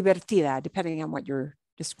 Or divertida, depending on what you're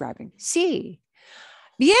describing. Sí.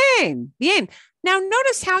 Bien. Now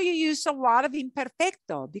notice how you use a lot of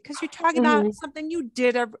imperfecto because you're talking about something you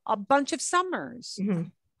did a bunch of summers.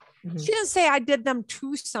 She didn't say I did them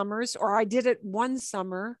 2 summers or I did it 1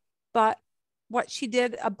 summer, but what she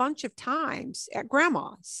did a bunch of times at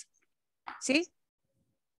grandma's. ¿Sí?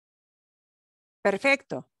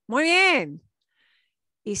 Perfecto. Muy bien.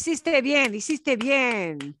 Hiciste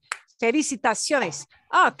bien. Felicitaciones.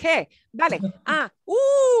 Okay, vale.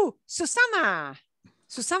 Susana.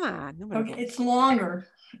 Okay, it's longer.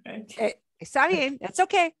 Está bien. That's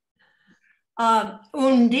okay.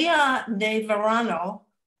 Un día de verano,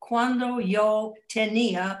 cuando yo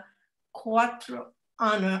tenía 4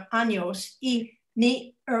 años y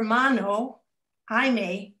mi hermano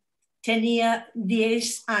Jaime tenía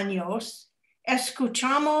 10 años,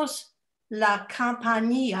 escuchamos la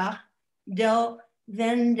campanilla del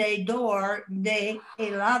vendedor de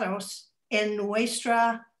helados en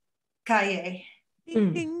nuestra calle.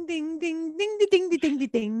 Ding, ding, ding, ding, ding, ding, ding, ding,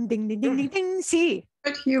 ding, ding, ding, ding, ding. Sí.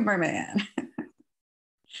 Good humor, man.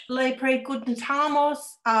 Le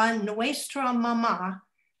preguntamos a nuestra mamá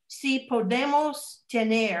si podemos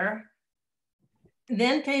tener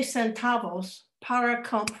 20 centavos para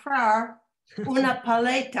comprar una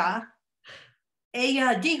paleta.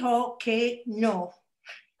 Ella dijo que no.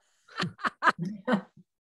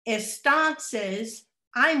 Entonces,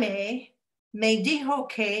 Jaime me dijo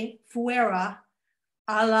que fuera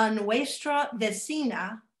a la nuestra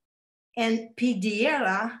vecina en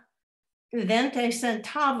pidiera 20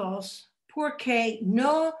 centavos porque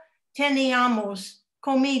no teníamos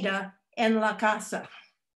comida en la casa.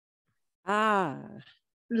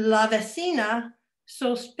 La vecina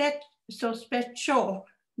sospechó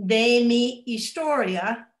de mi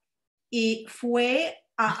historia y fue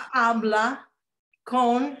a hablar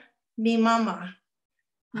con mi mamá.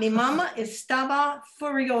 Mi mamá estaba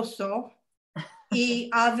furioso y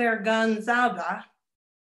avergonzada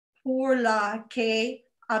por la que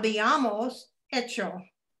habíamos hecho.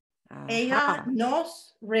 Ella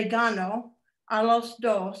nos regañó a los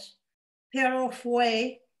dos, pero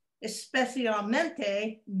fue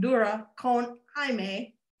especialmente dura con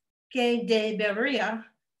Jaime, que debería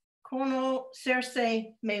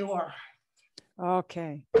conocerse mejor.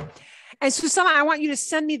 Okay. And Susana, I want you to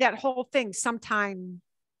send me that whole thing sometime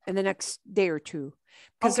in the next day or 2,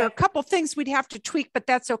 because there are a couple things we'd have to tweak, but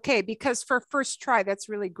that's okay, because for first try, that's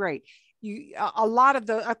really great.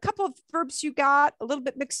 A couple of verbs you got a little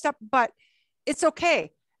bit mixed up, but it's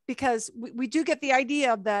okay, because we do get the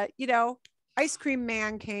idea of the, ice cream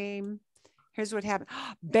man came. Here's what happened.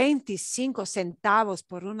 25 centavos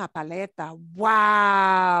por una paleta.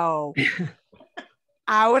 Wow.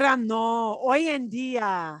 Ahora no. Hoy en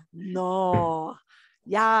día, no.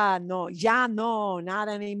 Ya no, not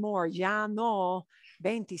anymore. Ya no.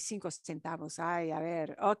 25 centavos. Ay, a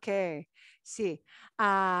ver. Okay. Sí.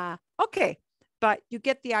 Okay. But you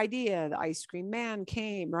get the idea. The ice cream man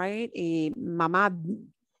came, right? Y mamá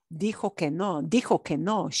dijo que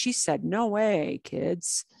no. She said, no way,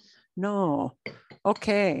 kids. No.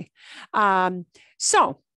 Okay.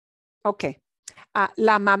 Okay.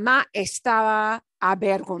 La mamá estaba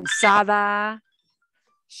avergonzada.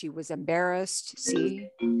 She was embarrassed. Sí.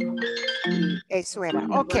 Eso era.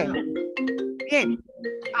 Okay. Bien.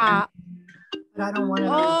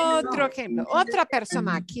 Otro ejemplo. Otra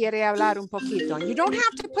persona quiere hablar un poquito. You don't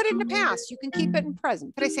have to put it in the past. You can keep it in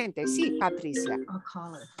presente. Sí, Patricia. I'll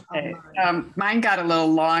call it. Okay. Mine got a little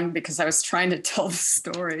long because I was trying to tell the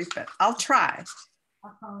story, but I'll try.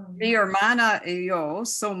 Mi hermana y yo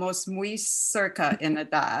somos muy cerca en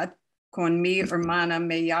edad. Con mi hermana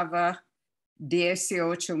me lleva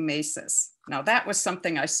 18 meses. Now that was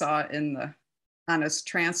something I saw in the on his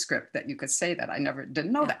transcript that you could say that. I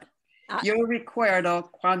didn't know that. Ah. Yo recuerdo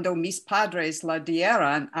cuando mis padres la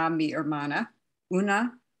dieron a mi hermana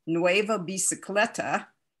una nueva bicicleta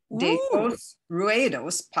de 2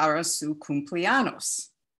 ruedas para su cumpleaños.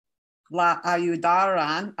 La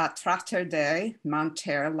ayudaron a tratar de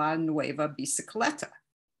montar la nueva bicicleta.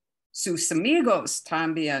 Sus amigos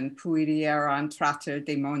también pudieron tratar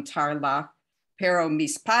de montarla, pero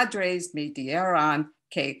mis padres me dijeron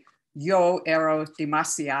que yo era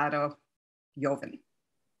demasiado joven.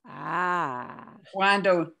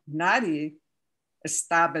 Cuando nadie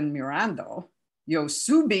estaba mirando, yo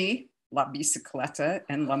subí la bicicleta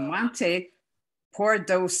en la monte por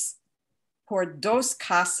dos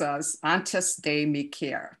casas antes de mi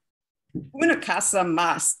caer. Una casa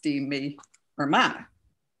más de mi hermana.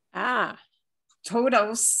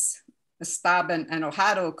 Todos estaban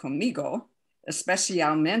enojados conmigo,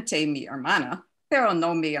 especialmente mi hermana, pero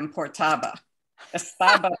no me importaba.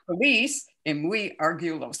 Estaba feliz y muy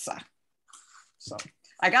orgullosa. So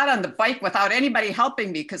I got on the bike without anybody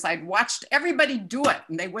helping me because I'd watched everybody do it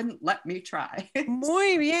and they wouldn't let me try.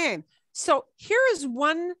 Muy bien. So here is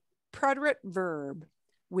one preterite verb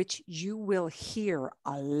which you will hear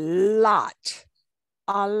a lot.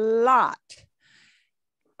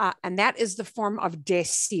 And that is the form of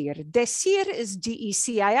decir. Decir is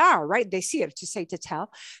D-E-C-I-R, right? Decir, to say, to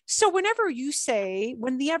tell. So whenever the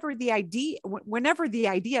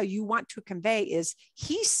idea you want to convey is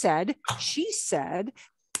he said, she said,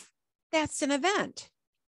 that's an event.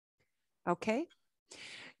 Okay.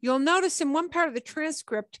 You'll notice in one part of the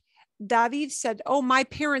transcript, David said, oh, my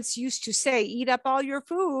parents used to say, eat up all your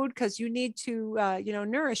food because you need to,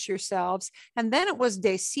 nourish yourselves. And then it was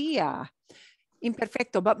decía.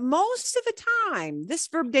 Imperfecto, but most of the time, this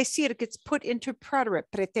verb decir gets put into preterite,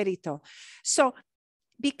 pretérito. So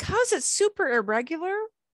because it's super irregular,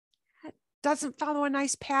 it doesn't follow a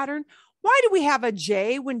nice pattern. Why do we have a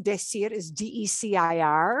J when decir is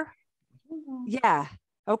D-E-C-I-R? Yeah,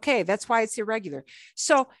 okay, that's why it's irregular.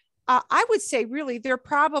 So I would say really there are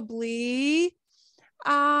probably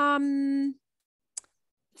 3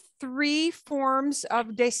 forms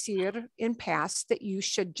of decir in past that you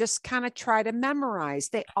should just kind of try to memorize.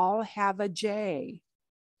 They all have a J.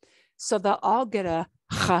 So they'll all get a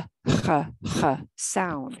ch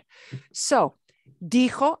sound. So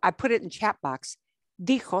dijo, I put it in chat box.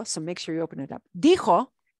 Dijo, so make sure you open it up.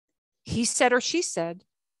 Dijo, he said or she said.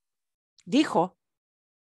 Dijo.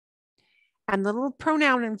 And the little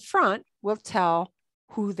pronoun in front will tell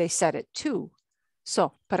who they said it to.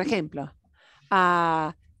 So, por ejemplo,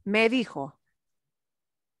 me dijo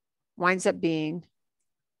winds up being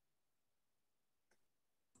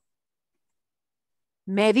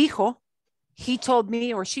me dijo, he told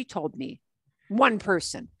me or she told me. One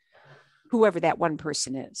person, whoever that one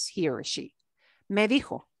person is, he or she. Me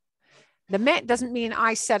dijo. The me doesn't mean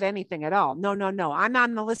I said anything at all. No. I'm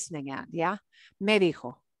on the listening end. Yeah. Me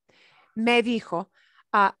dijo. Me dijo.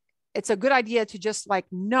 It's a good idea to just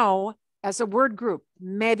know as a word group.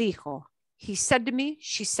 Me dijo. He said to me,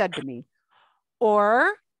 she said to me.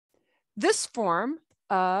 Or this form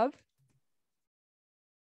of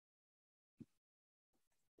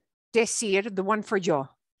decir, the one for yo.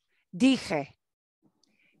 Dije.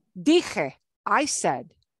 Dije, I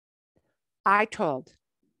said. I told.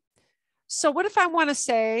 So what if I want to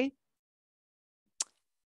say,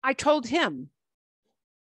 I told him.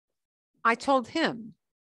 I told him.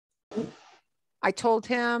 I told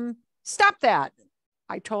him, stop that.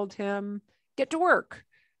 I told him, get to work.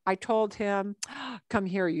 I told him, come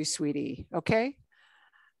here, you sweetie. Okay.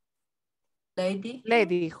 Lady.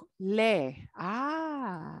 Lady. Le.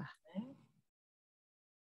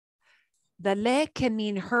 The le can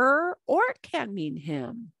mean her or it can mean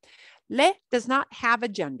him. Le does not have a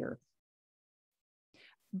gender.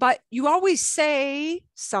 But you always say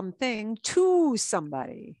something to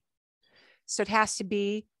somebody. So it has to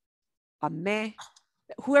be a me.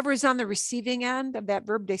 Whoever is on the receiving end of that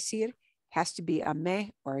verb decir has to be a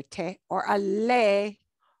me or a te or a le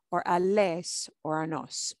or a les or a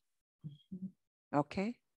nos.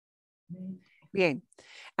 Okay. Bien.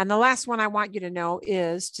 And the last one I want you to know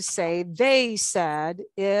is to say they said.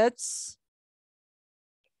 It's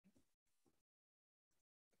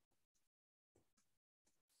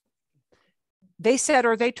they said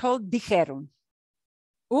or they told, dijeron.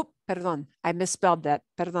 Oop, perdón. I misspelled that.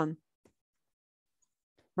 Perdón.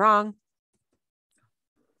 Wrong.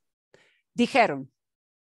 Dijeron.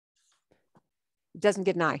 It doesn't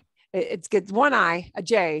get an I. It gets one I, a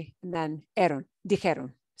J, and then eron.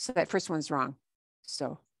 Dijeron. So that first one's wrong.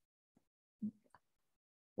 So,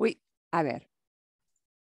 a ver.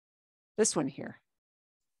 This one here.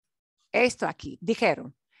 Esto aquí.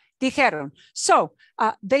 Dijeron. Dijeron. So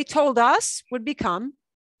they told us would become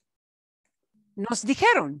nos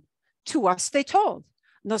dijeron. To us, they told.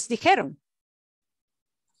 Nos dijeron.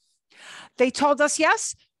 They told us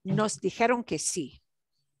yes. Nos dijeron que sí.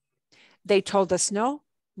 They told us no.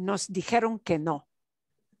 Nos dijeron que no.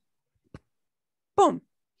 Boom.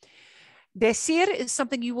 Decir is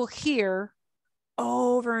something you will hear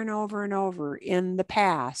over and over and over in the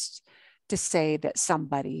past to say that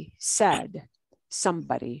somebody said,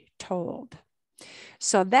 somebody told.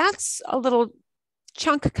 So that's a little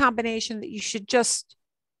chunk combination that you should just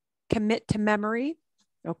commit to memory,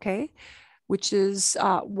 okay? Which is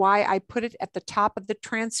why I put it at the top of the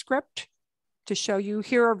transcript to show you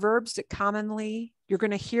here are verbs that commonly you're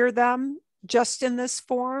going to hear them just in this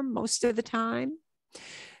form most of the time.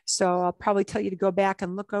 So I'll probably tell you to go back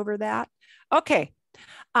and look over that. Okay.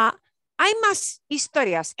 Hay más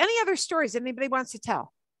historias. Any other stories anybody wants to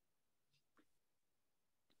tell?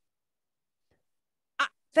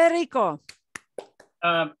 Federico.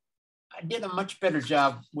 I did a much better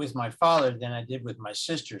job with my father than I did with my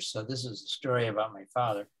sister. So this is a story about my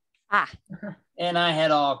father. And I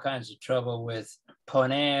had all kinds of trouble with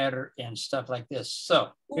poner and stuff like this. So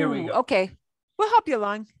here we go. Okay. We'll help you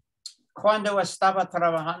along. Cuando estaba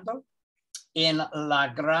trabajando en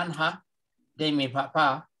la granja de mi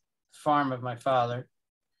papá, farm of my father,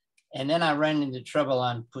 and then I ran into trouble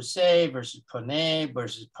on puse versus pone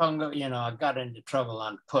versus pongo. You know, I got into trouble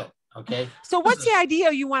on put. Okay. So what's the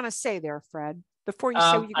idea you want to say there, Fred? Before you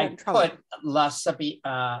say what you got in trouble. I put la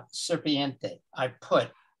serpiente. I put.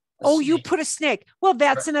 Oh, snake. You put a snake. Well,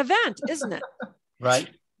 that's an event, isn't it? Right.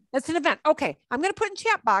 That's an event. Okay. I'm going to put in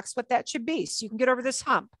chat box what that should be so you can get over this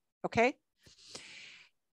hump. Okay.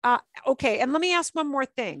 Okay. And let me ask one more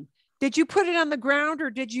thing. Did you put it on the ground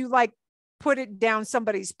or did you like put it down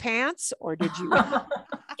somebody's pants or did you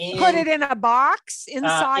put it in a box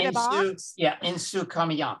inside a box? Yeah. In su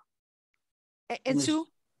camion. In su?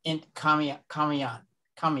 In camion.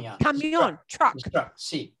 Camion, truck.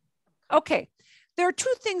 See. Okay. There are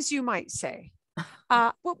two things you might say.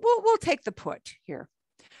 We'll take the put here.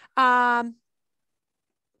 And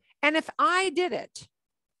if I did it,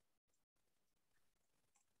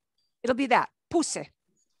 it'll be that. Puse.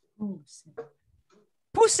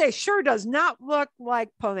 Puse sure does not look like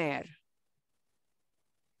poner.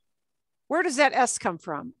 Where does that S come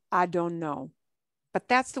from? I don't know. But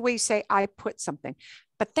that's the way you say I put something.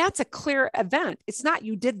 But that's a clear event. It's not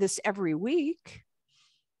you did this every week,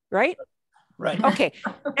 right? Right. Okay.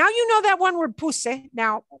 Now you know that one word puse.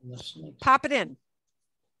 Now pop it in.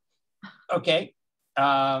 Okay.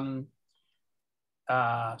 So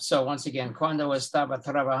once again, cuando estaba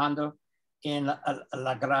trabajando en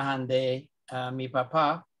la granja de mi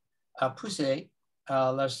papá, puse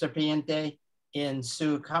la serpiente en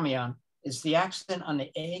su camión. Is the accent on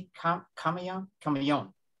the A? Camion?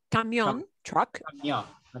 Camion, truck. Camion,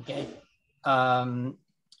 okay.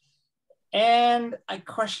 And I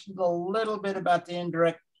questioned a little bit about the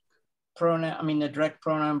indirect pronoun, the direct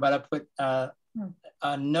pronoun, but I put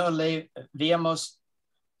no le viamos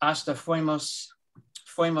hasta fuimos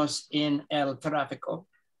en el tráfico.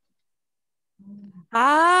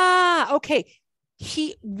 Okay.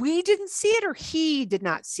 We didn't see it or he did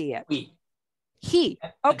not see it? He.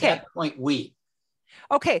 Okay. At that point, we.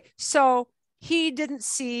 Okay. So he didn't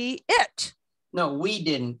see it. No, we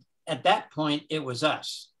didn't. At that point, it was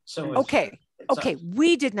us. So okay. Okay. Us.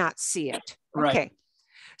 We did not see it. Right. Okay.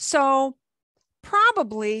 So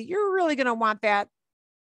probably you're really going to want that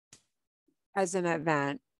as an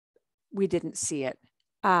event. We didn't see it.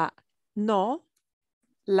 No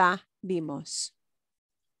la vimos.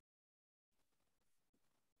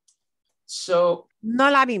 So no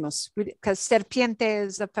la vimos because serpiente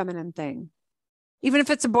is a feminine thing. Even if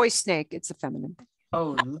it's a boy snake, it's a feminine thing.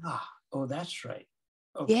 Oh, la. Oh, that's right.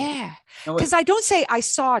 Okay. Yeah. Because I don't say I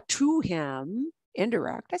saw to him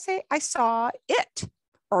indirect. I say I saw it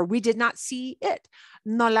or we did not see it.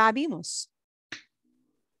 No la vimos.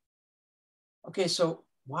 Okay. So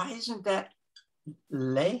why isn't that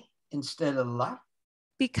le instead of la?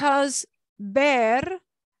 Because ver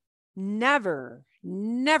never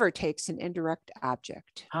takes an indirect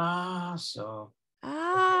object. Can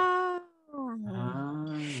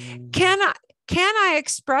I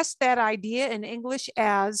express that idea in English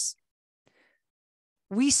as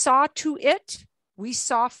we saw to it? We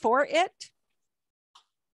saw for it?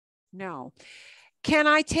 No. Can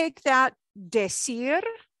I take that decir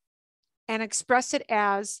and express it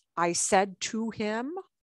as I said to him?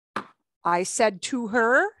 I said to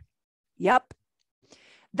her? Yep.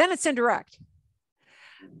 Then it's indirect.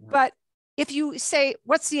 But if you say,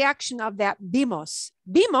 what's the action of that vimos?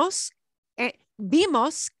 Vimos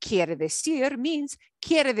vimos quiere decir means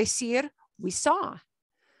quiere decir we saw.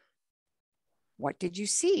 What did you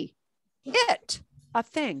see? It, a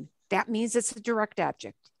thing. That means it's a direct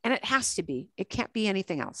object, and it has to be. It can't be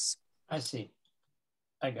anything else. I see.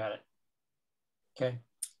 I got it. Okay.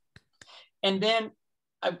 And then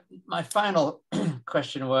my final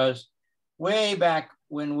question was way back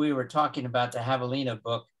when we were talking about the Javelina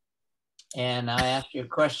book, and I asked you a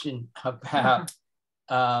question about,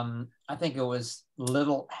 I think it was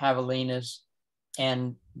little javelinas,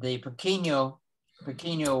 and the pequeño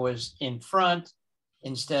was in front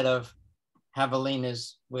instead of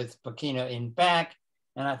javelinas with pequeño in back.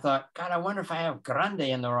 And I thought, God, I wonder if I have grande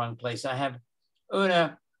in the wrong place. I have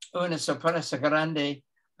una sorpresa grande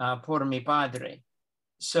por mi padre.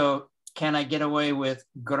 So can I get away with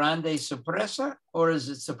grande sorpresa, or is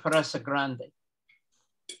it sorpresa grande?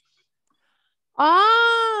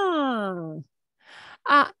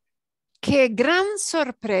 Qué gran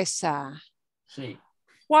sorpresa. Sí.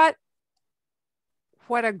 What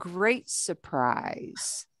a great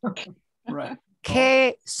surprise. Right.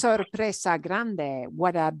 Qué sorpresa grande.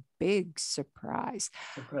 What a big surprise.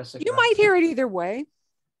 Sorpresa You grande. might hear it either way,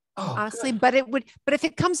 honestly, good. but if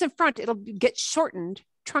it comes in front, it'll get shortened,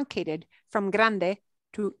 truncated from grande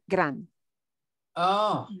to gran.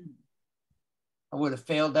 Oh, I would have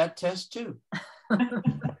failed that test too.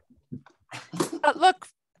 Look,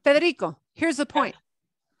 Federico, here's the point.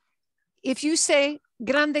 If you say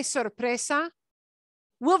grande sorpresa,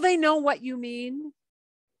 will they know what you mean?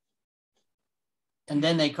 And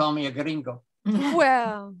then they call me a gringo.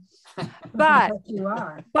 Well, but You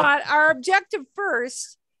are. but our objective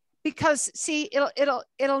first, because see,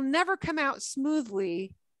 it'll never come out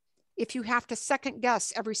smoothly if you have to second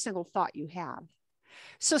guess every single thought you have.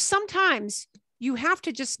 So sometimes you have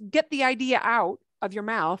to just get the idea out of your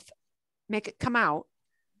mouth, make it come out.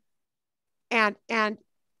 And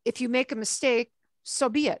if you make a mistake, so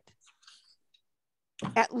be it.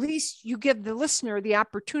 At least you give the listener the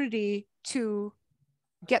opportunity to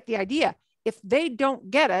get the idea. If they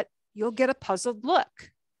don't get it, you'll get a puzzled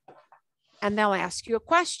look, and they'll ask you a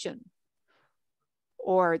question,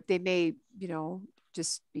 or they may,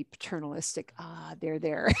 just be paternalistic. They're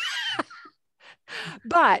there.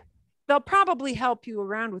 But they'll probably help you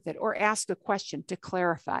around with it or ask a question to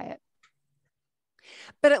clarify it.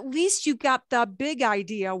 But at least you got the big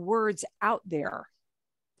idea words out there.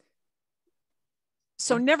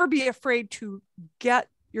 So never be afraid to get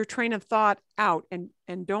your train of thought out, and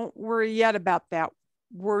don't worry yet about that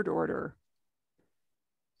word order.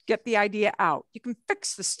 Get the idea out. You can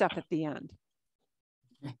fix the stuff at the end.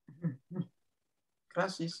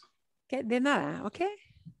 Gracias. Okay, de nada, okay?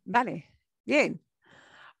 Vale, bien.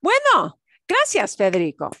 Bueno, gracias,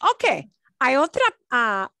 Federico. Okay, hay otro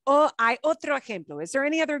ejemplo. Is there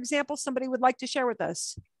any other example somebody would like to share with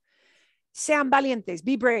us? Sean valientes,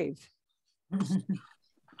 be brave.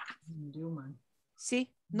 Sí,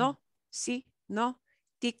 no, sí, no.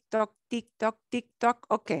 TikTok, TikTok, TikTok.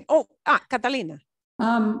 Okay. Oh, Catalina.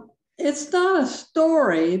 It's not a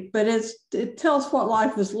story, but it tells what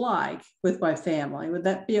life was like with my family. Would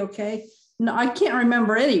that be okay? No, I can't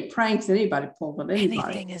remember any pranks anybody pulled on anybody.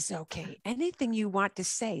 Anything is okay. Anything you want to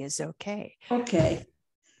say is okay. Okay.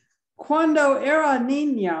 Cuando yo era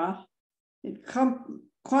niña,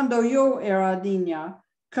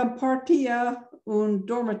 compartía un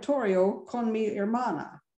dormitorio con mi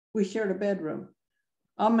hermana. We shared a bedroom.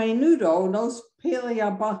 A menudo nos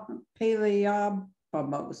peleábamos.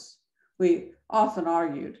 We often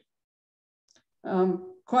argued.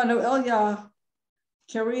 Cuando ella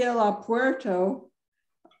quería la puerta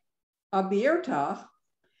abierta,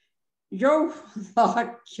 yo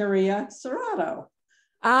la quería cerrado.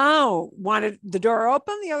 Oh, wanted the door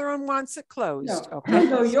open, the other one wants it closed. No. Okay.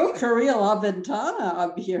 Cuando yo quería la ventana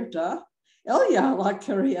abierta, ella la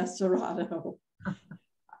quería cerrado.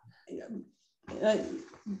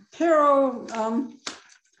 Pero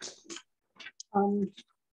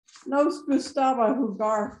nos gustaba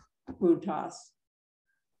jugar juntas.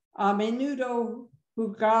 A menudo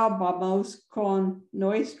jugábamos con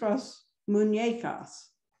nuestras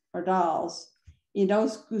muñecas or dolls, y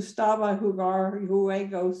nos gustaba jugar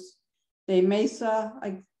juegos de mesa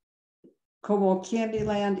como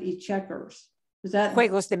Candyland y Checkers. Is that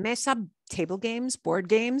Juegos de mesa, table games, board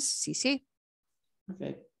games, sí.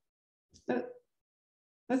 okay?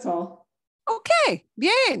 That's all. Okay,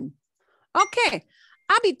 bien. Okay,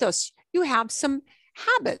 hábitos. You have some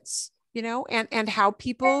habits, and how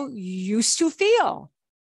people used to feel.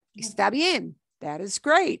 Está bien. That is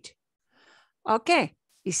great. Okay,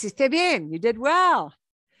 hiciste bien. You did well.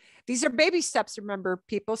 These are baby steps, remember,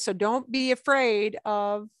 people. So don't be afraid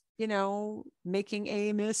of, making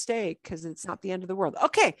a mistake because it's not the end of the world.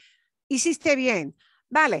 Okay, hiciste bien.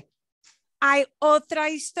 Vale. ¿Hay otra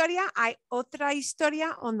historia? ¿Hay otra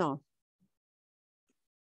historia o no?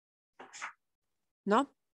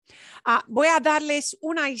 ¿No? Voy a darles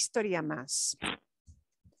una historia más.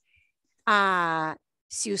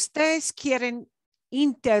 Si ustedes quieren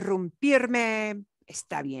interrumpirme,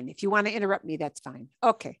 está bien. If you want to interrupt me, that's fine.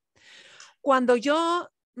 Okay. Cuando yo,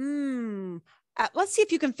 let's see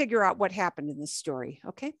if you can figure out what happened in this story,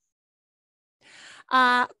 okay?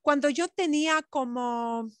 Cuando yo tenía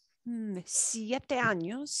como 7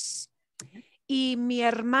 años y mi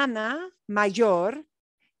hermana mayor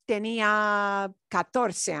tenía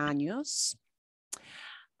 14 años,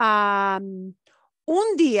 un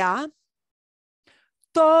día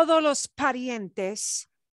todos los parientes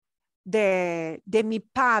de mi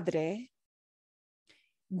padre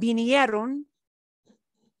vinieron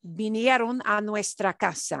a nuestra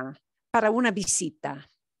casa para una visita,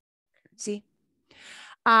 ¿sí?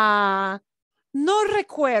 No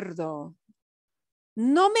recuerdo,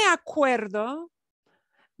 no me acuerdo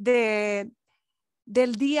del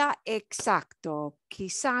día exacto,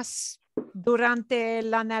 quizás durante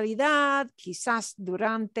la Navidad, quizás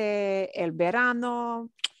durante el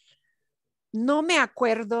verano, no me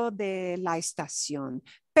acuerdo de la estación,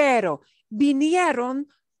 pero vinieron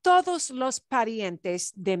todos los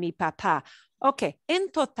parientes de mi papá. Ok,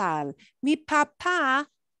 en total, mi papá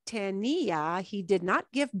tenía, he did not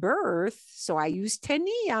give birth, so I use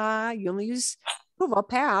tenía. You only use approval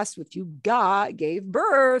past if you gave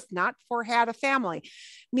birth, not for had a family.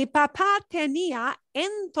 Mi papá tenía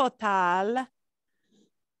en total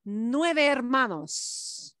 9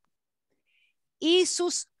 hermanos y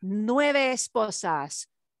sus 9 esposas,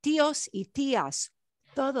 tíos y tías,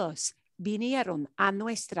 todos vinieron a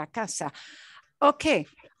nuestra casa. Ok,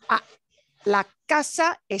 la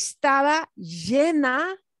casa estaba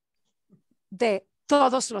llena de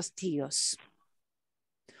todos los tíos.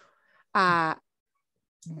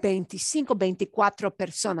 25, 24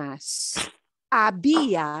 personas.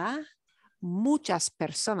 Había muchas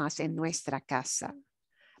personas en nuestra casa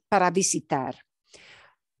para visitar.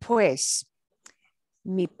 Pues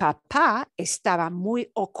mi papá estaba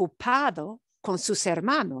muy ocupado con sus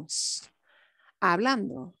hermanos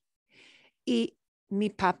hablando. Y mi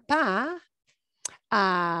papá,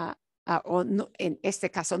 en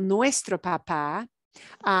este caso, nuestro papá,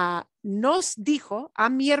 nos dijo, a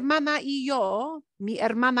mi hermana y yo,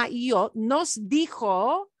 nos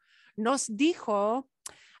dijo,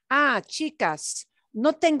 chicas,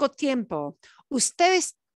 no tengo tiempo.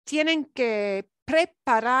 Ustedes tienen que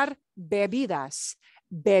preparar bebidas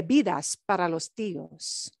para los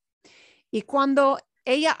tíos. Y cuando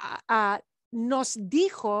ella nos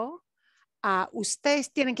dijo,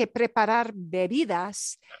 ustedes tienen que preparar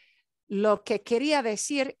bebidas, lo que quería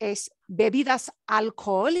decir es bebidas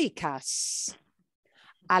alcohólicas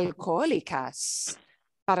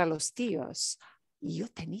para los tíos. Y yo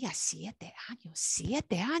tenía 7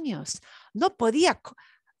 años. No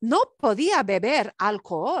podía beber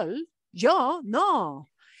alcohol. Yo no.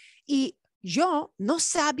 Y yo no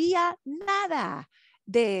sabía nada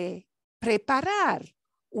de preparar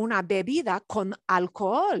una bebida con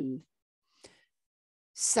alcohol.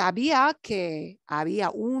 Sabía que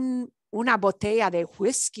había una botella de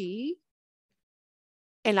whisky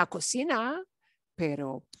en la cocina,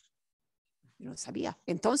 pero no sabía.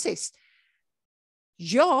 Entonces,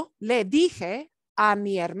 yo le dije a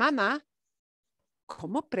mi hermana,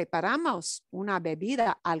 ¿cómo preparamos una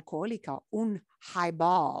bebida alcohólica? Un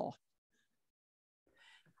highball.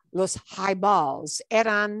 Los highballs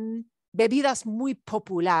eran bebidas muy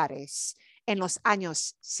populares en los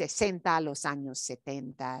años 60, los años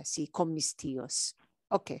 70, sí, con mis tíos.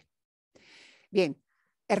 Ok. Bien.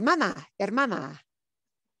 Hermana,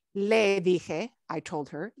 le dije,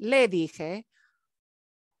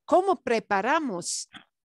 ¿cómo preparamos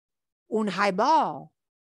un highball?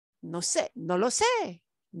 No lo sé.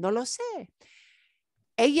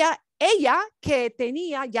 Ella que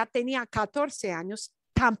ya tenía 14 años,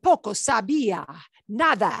 tampoco sabía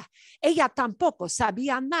nada. Ella tampoco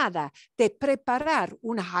sabía nada de preparar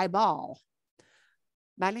un highball.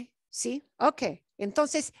 ¿Vale? ¿Sí? Ok.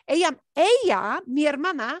 Entonces, mi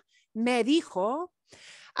hermana, me dijo,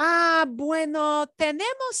 bueno,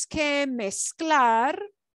 tenemos que mezclar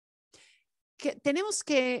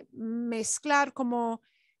como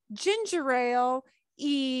ginger ale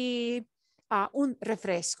y un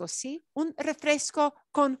refresco, ¿sí? Un refresco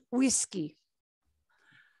con whisky.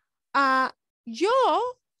 Yo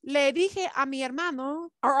le dije a mi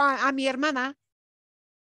hermano, o a mi hermana,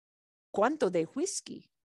 ¿cuánto de whisky?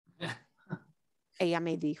 ella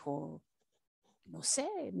me dijo, no sé,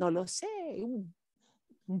 no lo sé,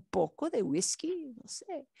 un poco de whisky, no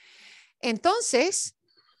sé. Entonces,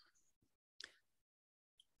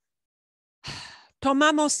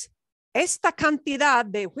 tomamos esta cantidad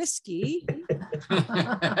de whisky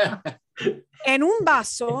en un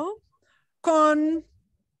vaso con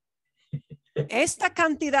esta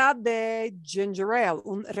cantidad de ginger ale,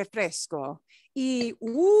 un refresco, y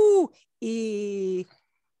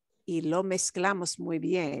lo mezclamos muy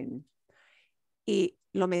bien. Y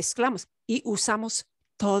lo mezclamos y usamos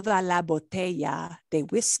toda la botella de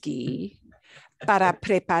whisky para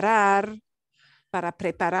preparar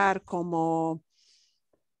como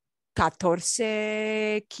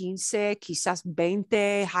 14, 15, quizás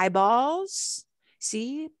 20 highballs,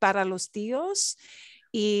 ¿sí? Para los tíos.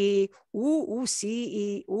 Y,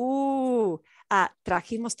 sí,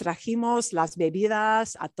 trajimos las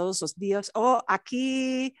bebidas a todos los días. Oh,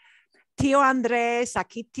 aquí, tío Andrés,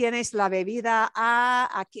 aquí tienes la bebida.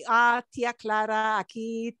 Aquí, tía Clara,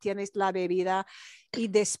 aquí tienes la bebida. Y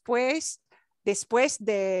después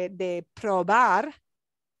de probar,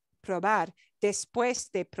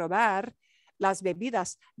 después de probar las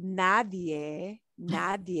bebidas, nadie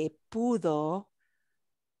pudo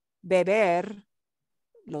beber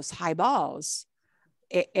los highballs.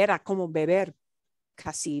 Era como beber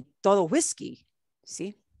casi todo whisky,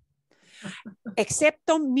 ¿sí?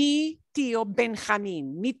 Excepto mi tío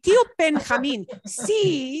Benjamín. Mi tío Benjamín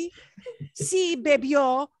sí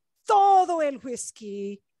bebió todo el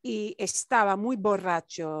whisky y estaba muy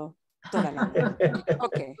borracho toda la noche.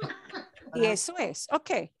 Ok. Y eso es,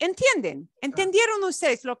 ok. ¿Entendieron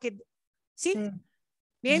ustedes lo que, sí?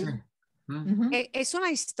 ¿Bien? Es una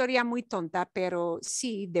historia muy tonta, pero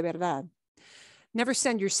sí, de verdad. Never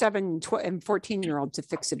send your 7 and 14-year-old to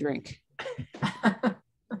fix a drink.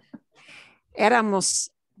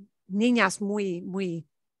 Éramos niñas muy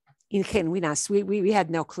ingenuinas. We had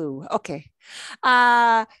no clue. Okay.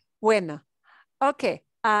 Bueno. Okay.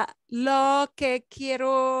 Lo que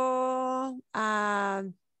quiero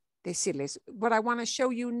decirles, what I want to show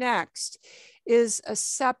you next is a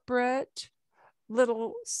separate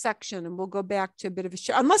little section, and we'll go back to a bit of a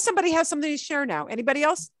share. Unless somebody has something to share now. Anybody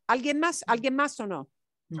else? ¿Alguien más? ¿Alguien más o no?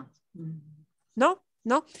 No.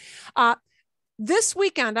 No? This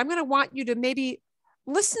weekend, I'm going to want you to maybe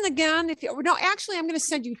listen again. Actually, I'm going to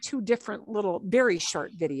send you 2 different little, very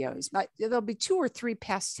short videos. There'll be 2 or 3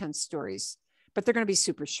 past tense stories, but they're going to be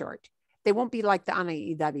super short. They won't be like the Ana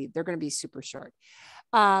y David. They're going to be super short.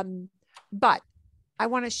 But I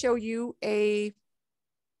want to show you a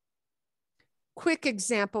quick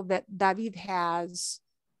example that David has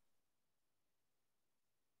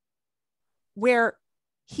where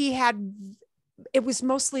it was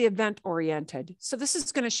mostly event oriented. So this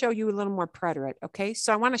is going to show you a little more preterite. Okay.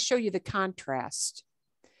 So I want to show you the contrast.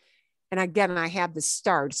 And again, I have this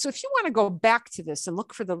starred. So if you want to go back to this and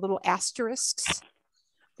look for the little asterisks,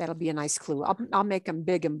 that'll be a nice clue. I'll make them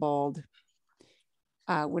big and bold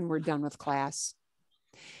when we're done with class.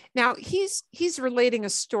 Now he's relating a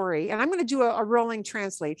story, and I'm going to do a rolling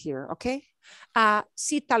translate here. Okay.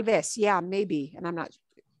 Sí, tal vez. Yeah, maybe. And I'm not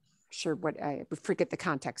sure what I forget the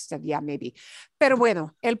context of, yeah, maybe. Pero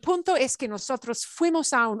bueno, el punto es que nosotros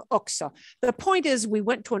fuimos a un Oxxo. The point is we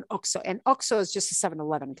went to an Oxxo, and Oxxo is just a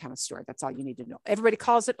 7-Eleven kind of store. That's all you need to know. Everybody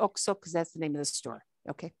calls it Oxxo because that's the name of the store.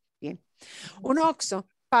 Okay, bien. Un Oxxo,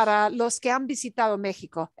 para los que han visitado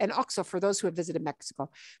Mexico, an Oxxo for those who have visited Mexico,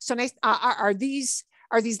 are these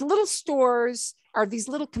little stores, are these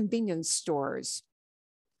little convenience stores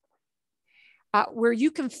where you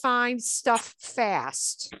can find stuff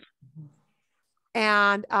fast.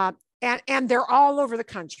 And they're all over the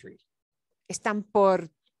country. Están por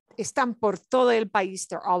todo el país.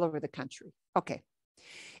 They're all over the country. Okay.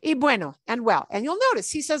 Y bueno, and well. And you'll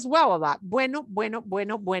notice he says well a lot. Bueno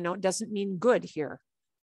doesn't mean good here.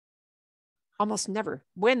 Almost never.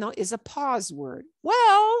 Bueno is a pause word.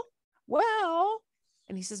 Well.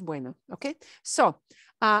 And he says bueno. Okay. So,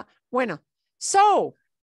 bueno. So,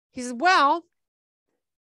 he says, well,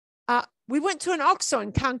 we went to an Oxxo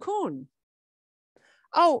in Cancun.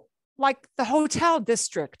 Oh, like the hotel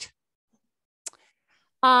district.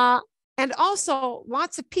 And also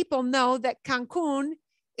lots of people know that Cancun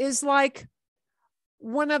is like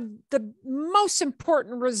one of the most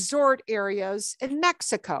important resort areas in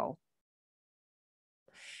Mexico.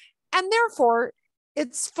 And therefore,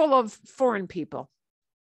 it's full of foreign people.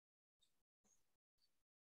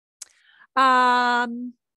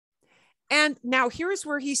 And now here's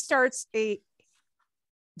where he starts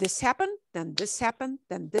this happened, then this happened,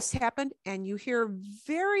 then this happened, and you hear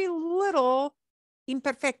very little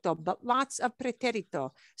imperfecto, but lots of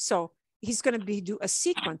pretérito. So he's going to do a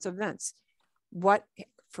sequence of events. What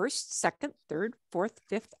first, second, third, fourth,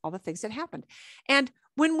 fifth, all the things that happened. And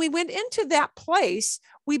when we went into that place,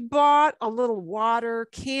 we bought a little water,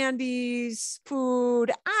 candies, food.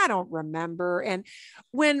 I don't remember. And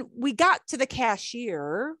when we got to the cash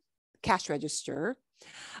register,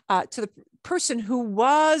 to the person who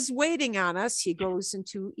was waiting on us, he goes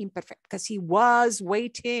into imperfect because he was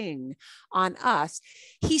waiting on us.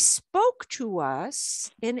 He spoke to us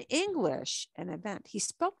in English, an event. He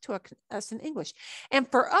spoke to us in English. And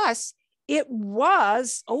for us, it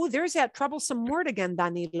was, there's that troublesome word again,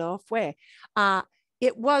 Danilo, fue.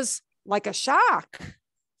 It was like a shock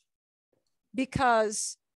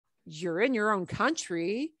because you're in your own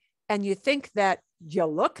country and you think that you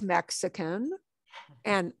look Mexican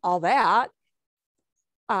and all that.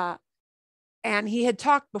 And he had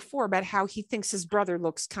talked before about how he thinks his brother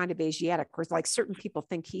looks kind of Asiatic, or like certain people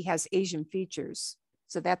think he has Asian features.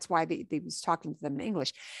 So that's why they was talking to them in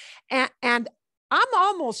English. And I'm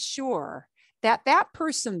almost sure that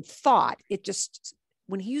person thought it just,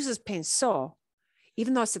 when he uses pinceau,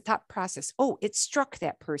 even though it's a thought process, it struck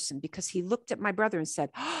that person because he looked at my brother and said,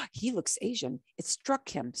 he looks Asian. It struck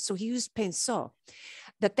him. So he used pinceau.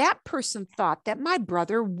 That person thought that my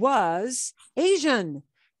brother was Asian,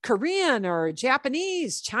 Korean, or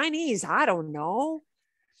Japanese, Chinese, I don't know.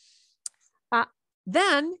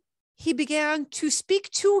 Then he began to speak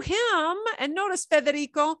to him, and notice,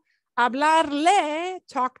 Federico, hablarle,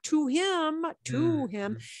 talk to him,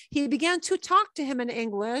 He began to talk to him in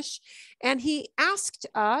English, and he asked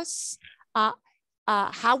us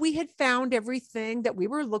how we had found everything that we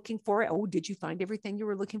were looking for. Oh, did you find everything you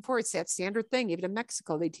were looking for? It's that standard thing. Even in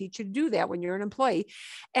Mexico, they teach you to do that when you're an employee,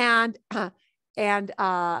 and all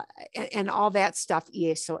that stuff,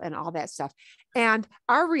 and all that stuff. And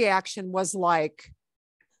our reaction was like,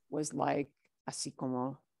 así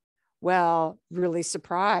como, well, really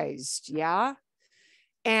surprised. Yeah.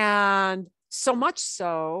 And so much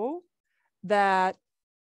so that,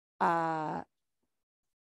 that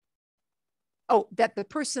the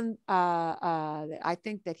person, I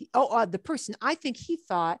think he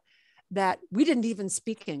thought that we didn't even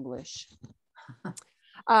speak English.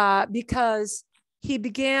 Because he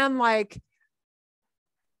began like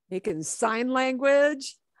making sign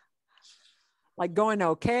language, like going,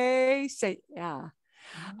 okay, say, yeah.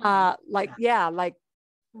 Like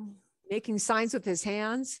making signs with his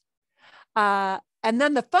hands. And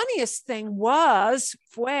then the funniest thing was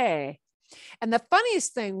fue. And the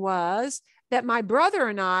funniest thing was that my brother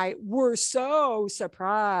and I were so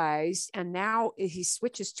surprised. And now he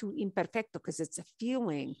switches to imperfecto because it's a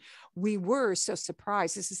feeling. We were so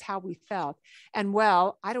surprised. This is how we felt. And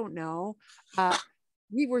well, I don't know.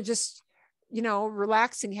 We were just,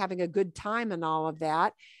 relaxing, having a good time and all of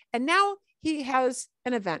that. And now he has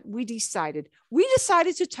an event. We decided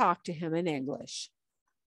to talk to him in English.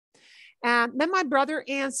 And then my brother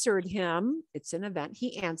answered him. It's an event.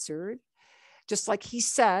 He answered. Just like he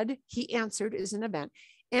said, he answered is an event.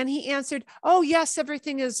 And he answered, oh, yes,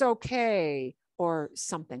 everything is okay, or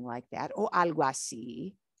something like that, or algo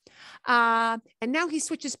así. And now he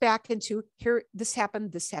switches back into here, this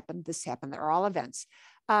happened, this happened, this happened. They're all events.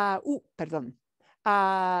 Perdón.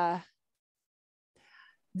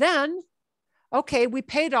 Then, okay, we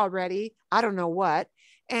paid already. I don't know what.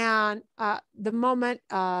 And the moment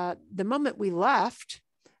we left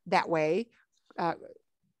that way,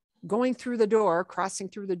 going through the door, crossing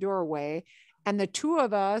through the doorway, and the two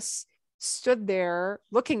of us stood there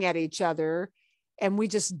looking at each other, and we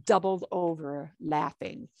just doubled over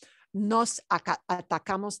laughing. Nos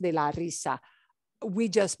atacamos de la risa. We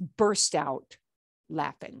just burst out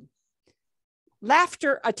laughing.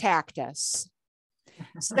 Laughter attacked us.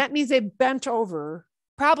 So that means they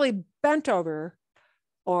probably bent over,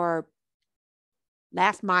 or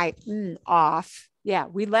laughed my off. Yeah,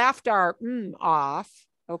 we laughed our off.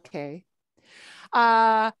 Okay.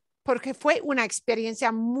 Porque fue una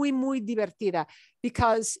experiencia muy, muy divertida,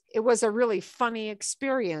 because it was a really funny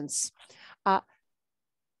experience.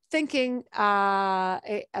 Thinking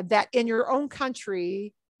that in your own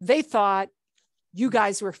country, they thought you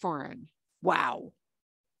guys were foreign. Wow.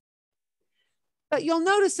 But you'll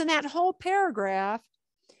notice in that whole paragraph,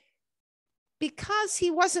 because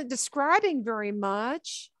he wasn't describing very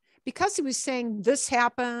much, because he was saying this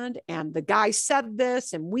happened and the guy said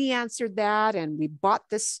this and we answered that and we bought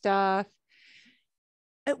this stuff,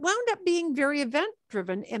 it wound up being very event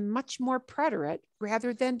driven and much more preterite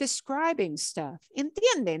rather than describing stuff.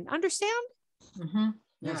 ¿Entienden? Understand? Mm-hmm.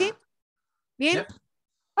 Yeah. Okay. Bien? Yep.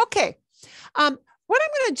 Okay. What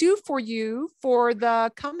I'm going to do for you for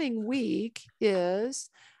the coming week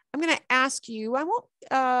is I'm going to ask you, I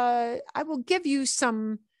will give you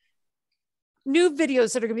some new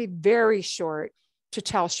videos that are going to be very short to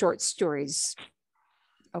tell short stories.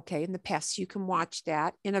 Okay. In the past, you can watch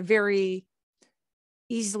that in a very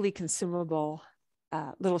easily consumable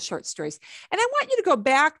little short stories. And I want you to go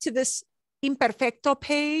back to this imperfecto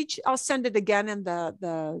page. I'll send it again in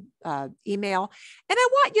the email. And I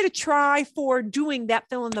want you to try for doing that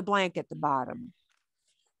fill in the blank at the bottom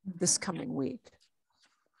this coming week.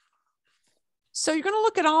 So you're going to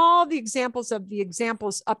look at all the examples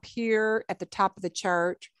up here at the top of the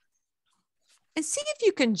chart and see if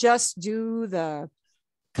you can just do the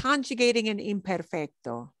conjugating in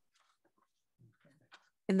imperfecto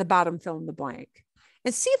in the bottom fill in the blank.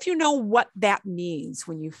 And see if you know what that means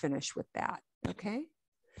when you finish with that, okay?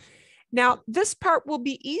 Now, this part will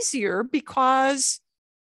be easier because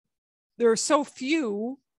there are so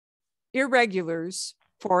few irregulars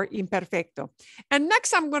for imperfecto. And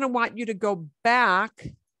next, I'm going to want you to go back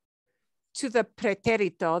to the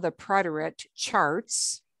pretérito, the preterite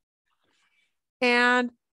charts. And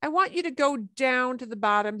I want you to go down to the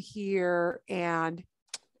bottom here and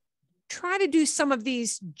try to do some of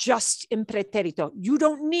these just in pretérito. You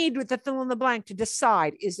don't need with the fill in the blank to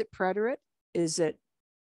decide, is it preterite? Is it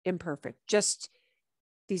imperfect? Just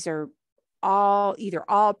these are all either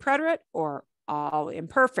all preterite or all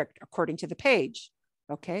imperfect according to the page.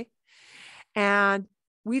 Okay. And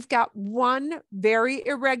we've got one very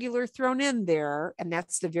irregular thrown in there, and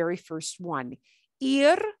that's the very first one.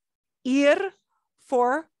 Ir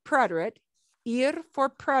for preterite,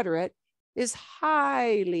 is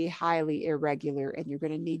highly, highly irregular, and you're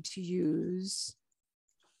going to need to use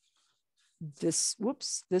this,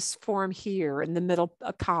 this form here in the middle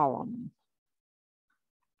column.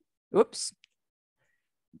 Those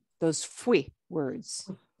fui words.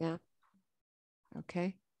 Yeah.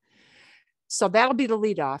 Okay. So that'll be the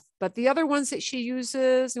lead off. But the other ones that she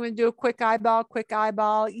uses, I'm going to do a quick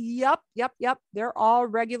eyeball. Yep. They're all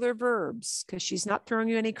regular verbs because she's not throwing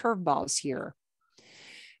you any curveballs here.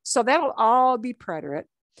 So that'll all be preterite.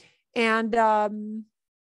 And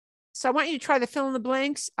so I want you to try the fill in the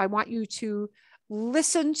blanks. I want you to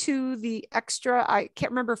listen to the extra, I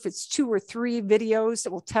can't remember if it's 2 or 3 videos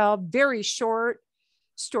that will tell very short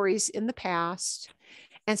stories in the past,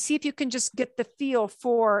 and see if you can just get the feel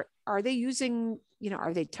for, are they using,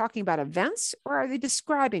 are they talking about events or are they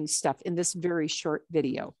describing stuff in this very short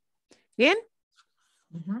video? Bien?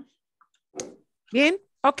 Mm-hmm. Bien?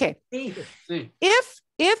 Okay.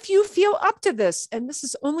 If you feel up to this, and this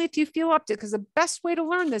is only if you feel up to it, because the best way to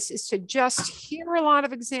learn this is to just hear a lot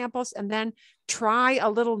of examples and then try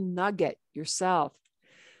a little nugget yourself.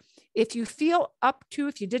 If you feel up to,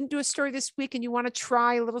 if you didn't do a story this week and you want to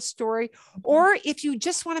try a little story, or if you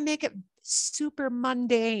just want to make it super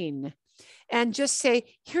mundane and just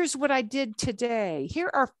say, here's what I did today. Here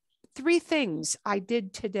are 3 things I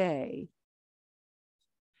did today.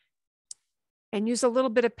 And use a little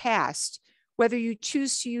bit of past. Whether you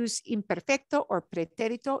choose to use imperfecto or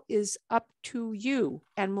pretérito is up to you,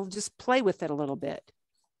 and we'll just play with it a little bit.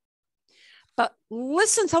 But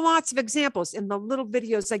listen to lots of examples in the little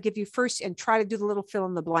videos I give you first, and try to do the little fill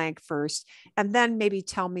in the blank first, and then maybe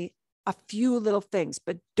tell me a few little things,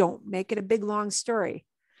 but don't make it a big, long story.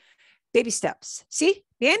 Baby steps. ¿Sí?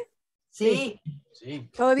 ¿Bien? Sí. Sí.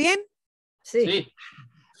 ¿Todo bien? Sí. Sí.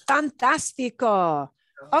 Fantástico.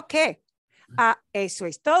 Okay. Eso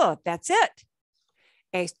es todo. That's it.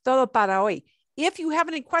 Es todo para hoy. If you have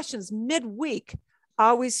any questions midweek,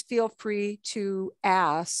 always feel free to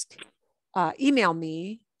ask. Email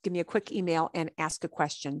me, give me a quick email and ask a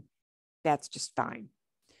question. That's just fine.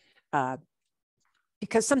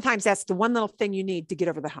 Because sometimes that's the one little thing you need to get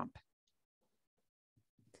over the hump.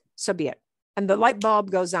 So be it. And the light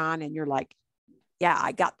bulb goes on and you're like, yeah,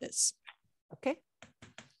 I got this. Okay.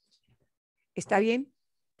 ¿Está bien?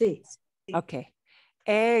 Sí. Ok.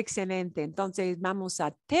 Excelente. Entonces vamos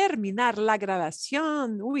a terminar la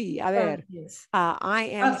grabación. Uy, a ver. I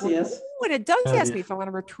am. Gracias. Oh, and it does ask me if I want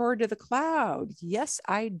to return to the cloud. Yes,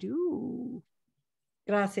 I do.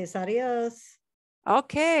 Gracias. Adiós.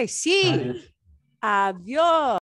 Okay. Sí. Adiós. Adiós.